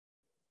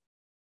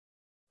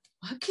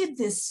 What could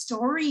this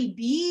story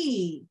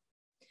be?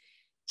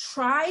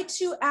 Try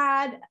to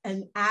add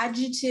an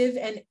adjective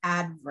and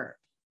adverb,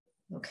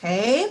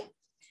 okay?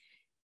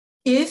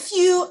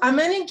 I'm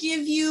going to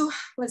give you,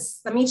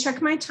 let me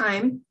check my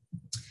time.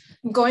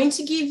 I'm going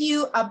to give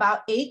you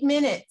about 8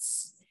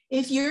 minutes.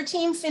 If your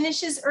team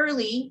finishes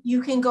early,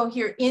 you can go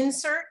here,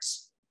 insert,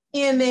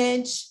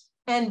 image,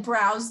 and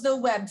browse the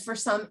web for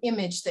some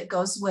image that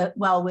goes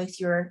well with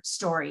your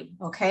story,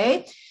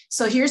 okay?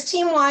 So here's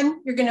team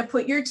 1. You're going to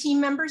put your team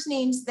members'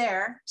 names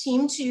there.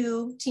 Team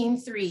 2, team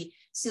 3.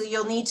 So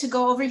you'll need to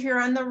go over here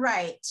on the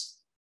right,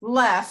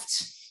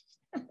 left.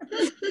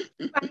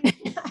 I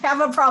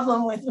have a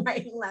problem with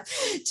right and left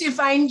to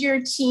find your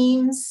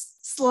team's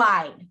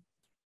slide.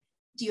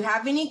 Do you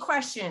have any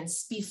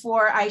questions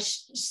before I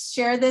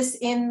share this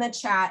in the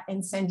chat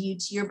and send you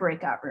to your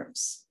breakout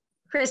rooms?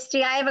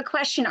 Christy, I have a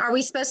question. Are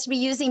we supposed to be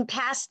using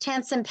past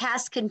tense and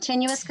past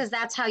continuous? Because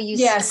that's how you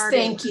Yes, started.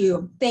 thank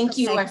you. Thank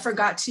you. Okay. I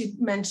forgot to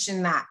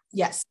mention that.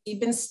 Yes, we've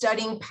been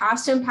studying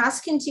past and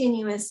past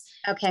continuous.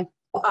 Okay.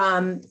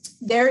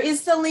 There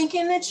is the link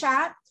in the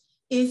chat.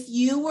 If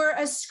you were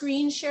a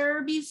screen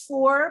sharer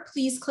before,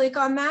 please click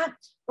on that.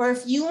 Or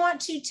if you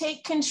want to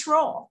take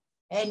control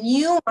and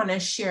you want to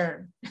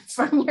share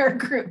from your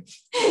group.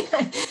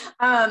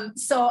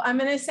 So I'm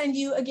going to send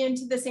you again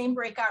to the same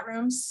breakout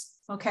rooms.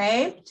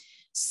 Okay.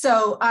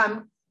 So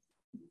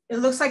it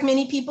looks like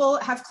many people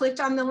have clicked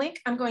on the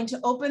link. I'm going to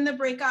open the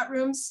breakout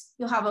rooms.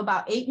 You'll have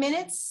about 8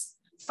 minutes.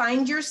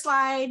 Find your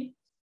slide.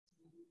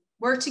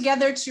 Work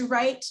together to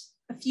write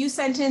a few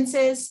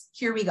sentences.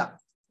 Here we go.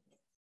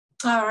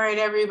 All right,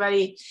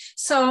 everybody.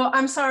 So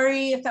I'm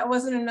sorry if that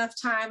wasn't enough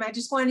time. I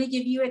just wanted to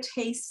give you a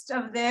taste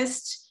of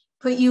this,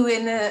 put you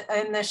in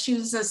the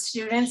shoes of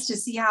students to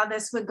see how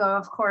this would go.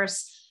 Of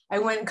course, I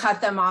wouldn't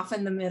cut them off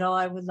in the middle.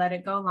 I would let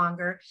it go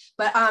longer.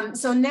 But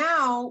so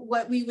now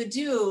what we would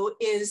do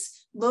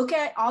is look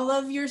at all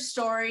of your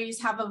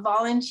stories, have a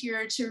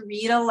volunteer to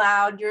read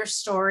aloud your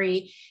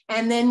story,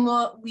 and then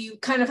we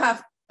kind of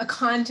have a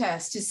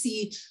contest to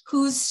see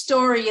whose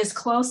story is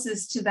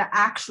closest to the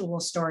actual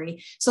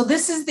story. So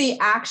this is the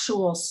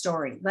actual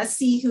story. Let's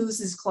see whose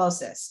is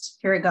closest.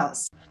 Here it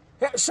goes.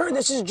 Yeah, sir,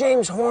 this is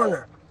James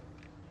Horner.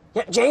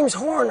 Yeah, James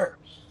Horner.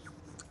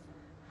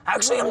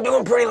 Actually, I'm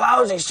doing pretty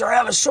lousy, sir. I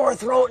have a sore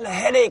throat and a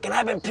headache, and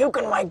I've been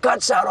puking my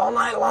guts out all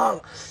night long.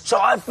 So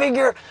I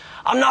figure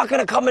I'm not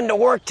gonna come into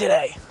work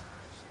today.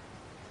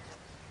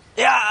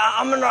 Yeah,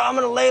 I'm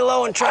gonna lay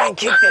low and try and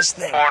kick this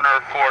thing.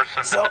 Horner, force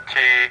him to the T.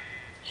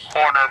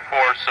 Horner,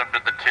 force him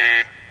to the T.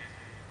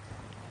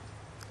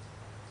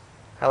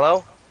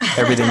 Hello?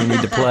 Everything you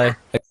need to play.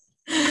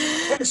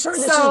 Sir,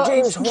 this is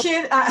James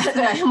Horner.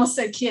 I almost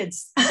said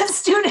kids.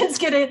 Students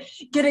get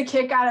a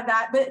kick out of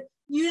that. But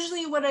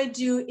usually what I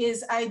do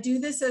is I do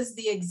this as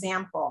the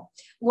example.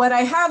 What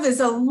I have is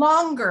a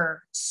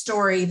longer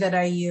story that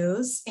I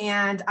use,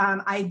 and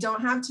I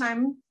don't have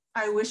time.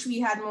 I wish we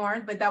had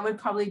more, but that would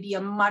probably be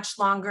a much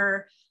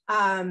longer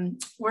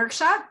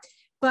workshop.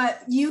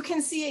 But you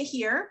can see it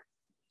here.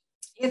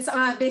 It's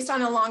based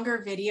on a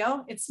longer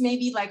video. It's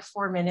maybe like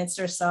 4 minutes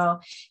or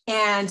so.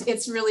 And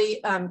it's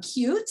really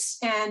cute.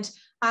 And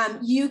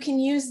you can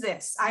use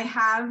this. I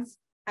have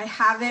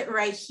it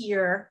right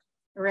here,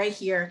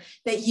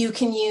 that you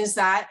can use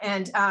that.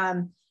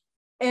 And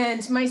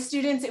And my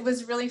students, it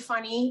was really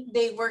funny.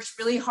 They worked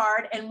really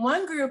hard. And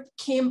one group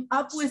came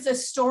up with a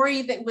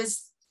story that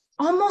was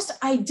almost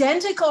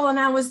identical. And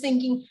I was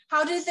thinking,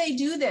 how did they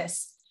do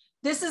this?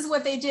 This is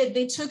what they did.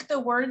 They took the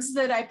words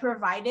that I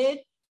provided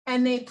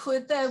and they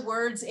put the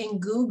words in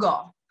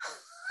Google.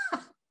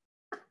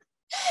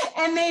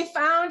 And they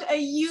found a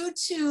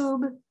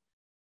YouTube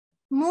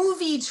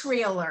movie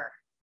trailer.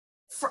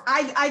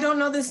 I don't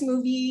know this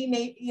movie.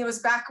 It was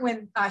back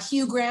when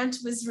Hugh Grant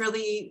was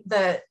really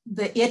the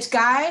it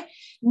guy,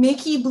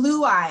 Mickey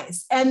Blue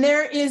Eyes. And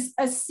there is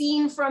a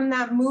scene from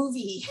that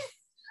movie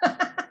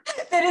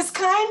that is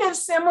kind of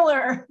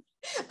similar,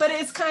 but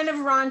it's kind of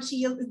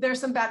raunchy.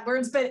 There's some bad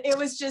words, but it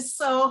was just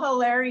so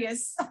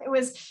hilarious. It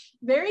was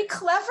very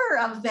clever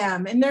of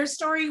them, and their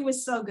story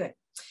was so good.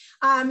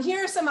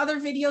 Here are some other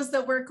videos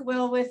that work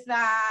well with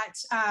that.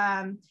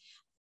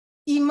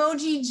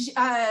 Emoji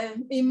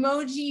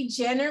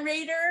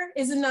generator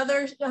is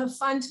another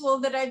fun tool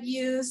that I've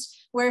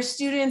used, where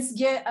students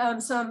get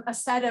a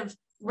set of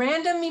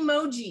random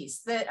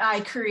emojis that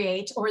I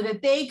create or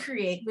that they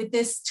create with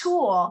this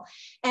tool.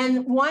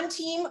 And one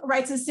team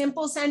writes a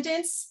simple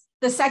sentence.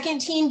 The second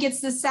team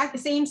gets the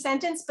same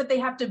sentence, but they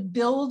have to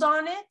build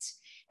on it.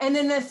 And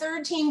then the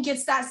third team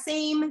gets the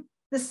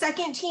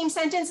second team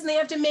sentence, and they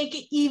have to make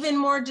it even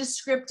more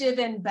descriptive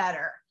and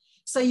better.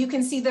 So you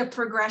can see the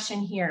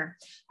progression here.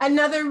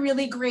 Another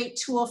really great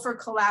tool for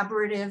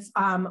collaborative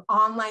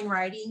online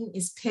writing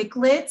is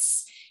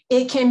Picklets.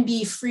 It can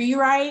be free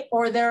write,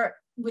 or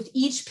with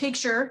each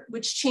picture,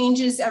 which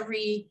changes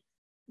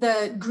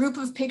the group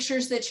of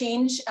pictures that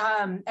change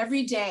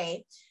every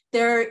day,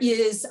 there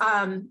is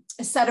a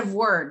set of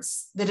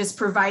words that is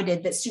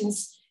provided that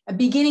students at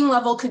beginning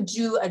level could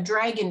do a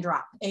drag and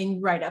drop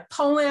and write a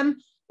poem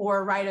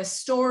or write a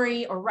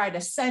story or write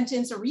a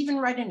sentence or even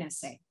write an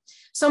essay.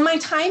 So my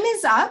time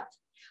is up.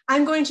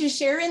 I'm going to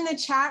share in the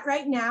chat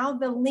right now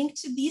the link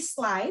to these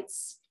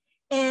slides,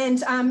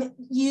 and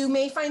you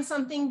may find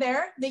something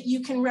there that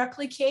you can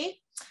replicate.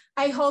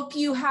 I hope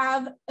you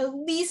have at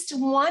least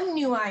one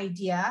new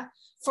idea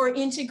for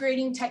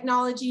integrating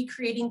technology,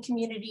 creating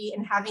community,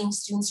 and having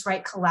students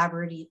write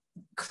collaboratively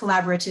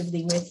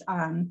with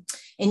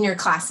in your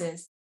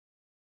classes.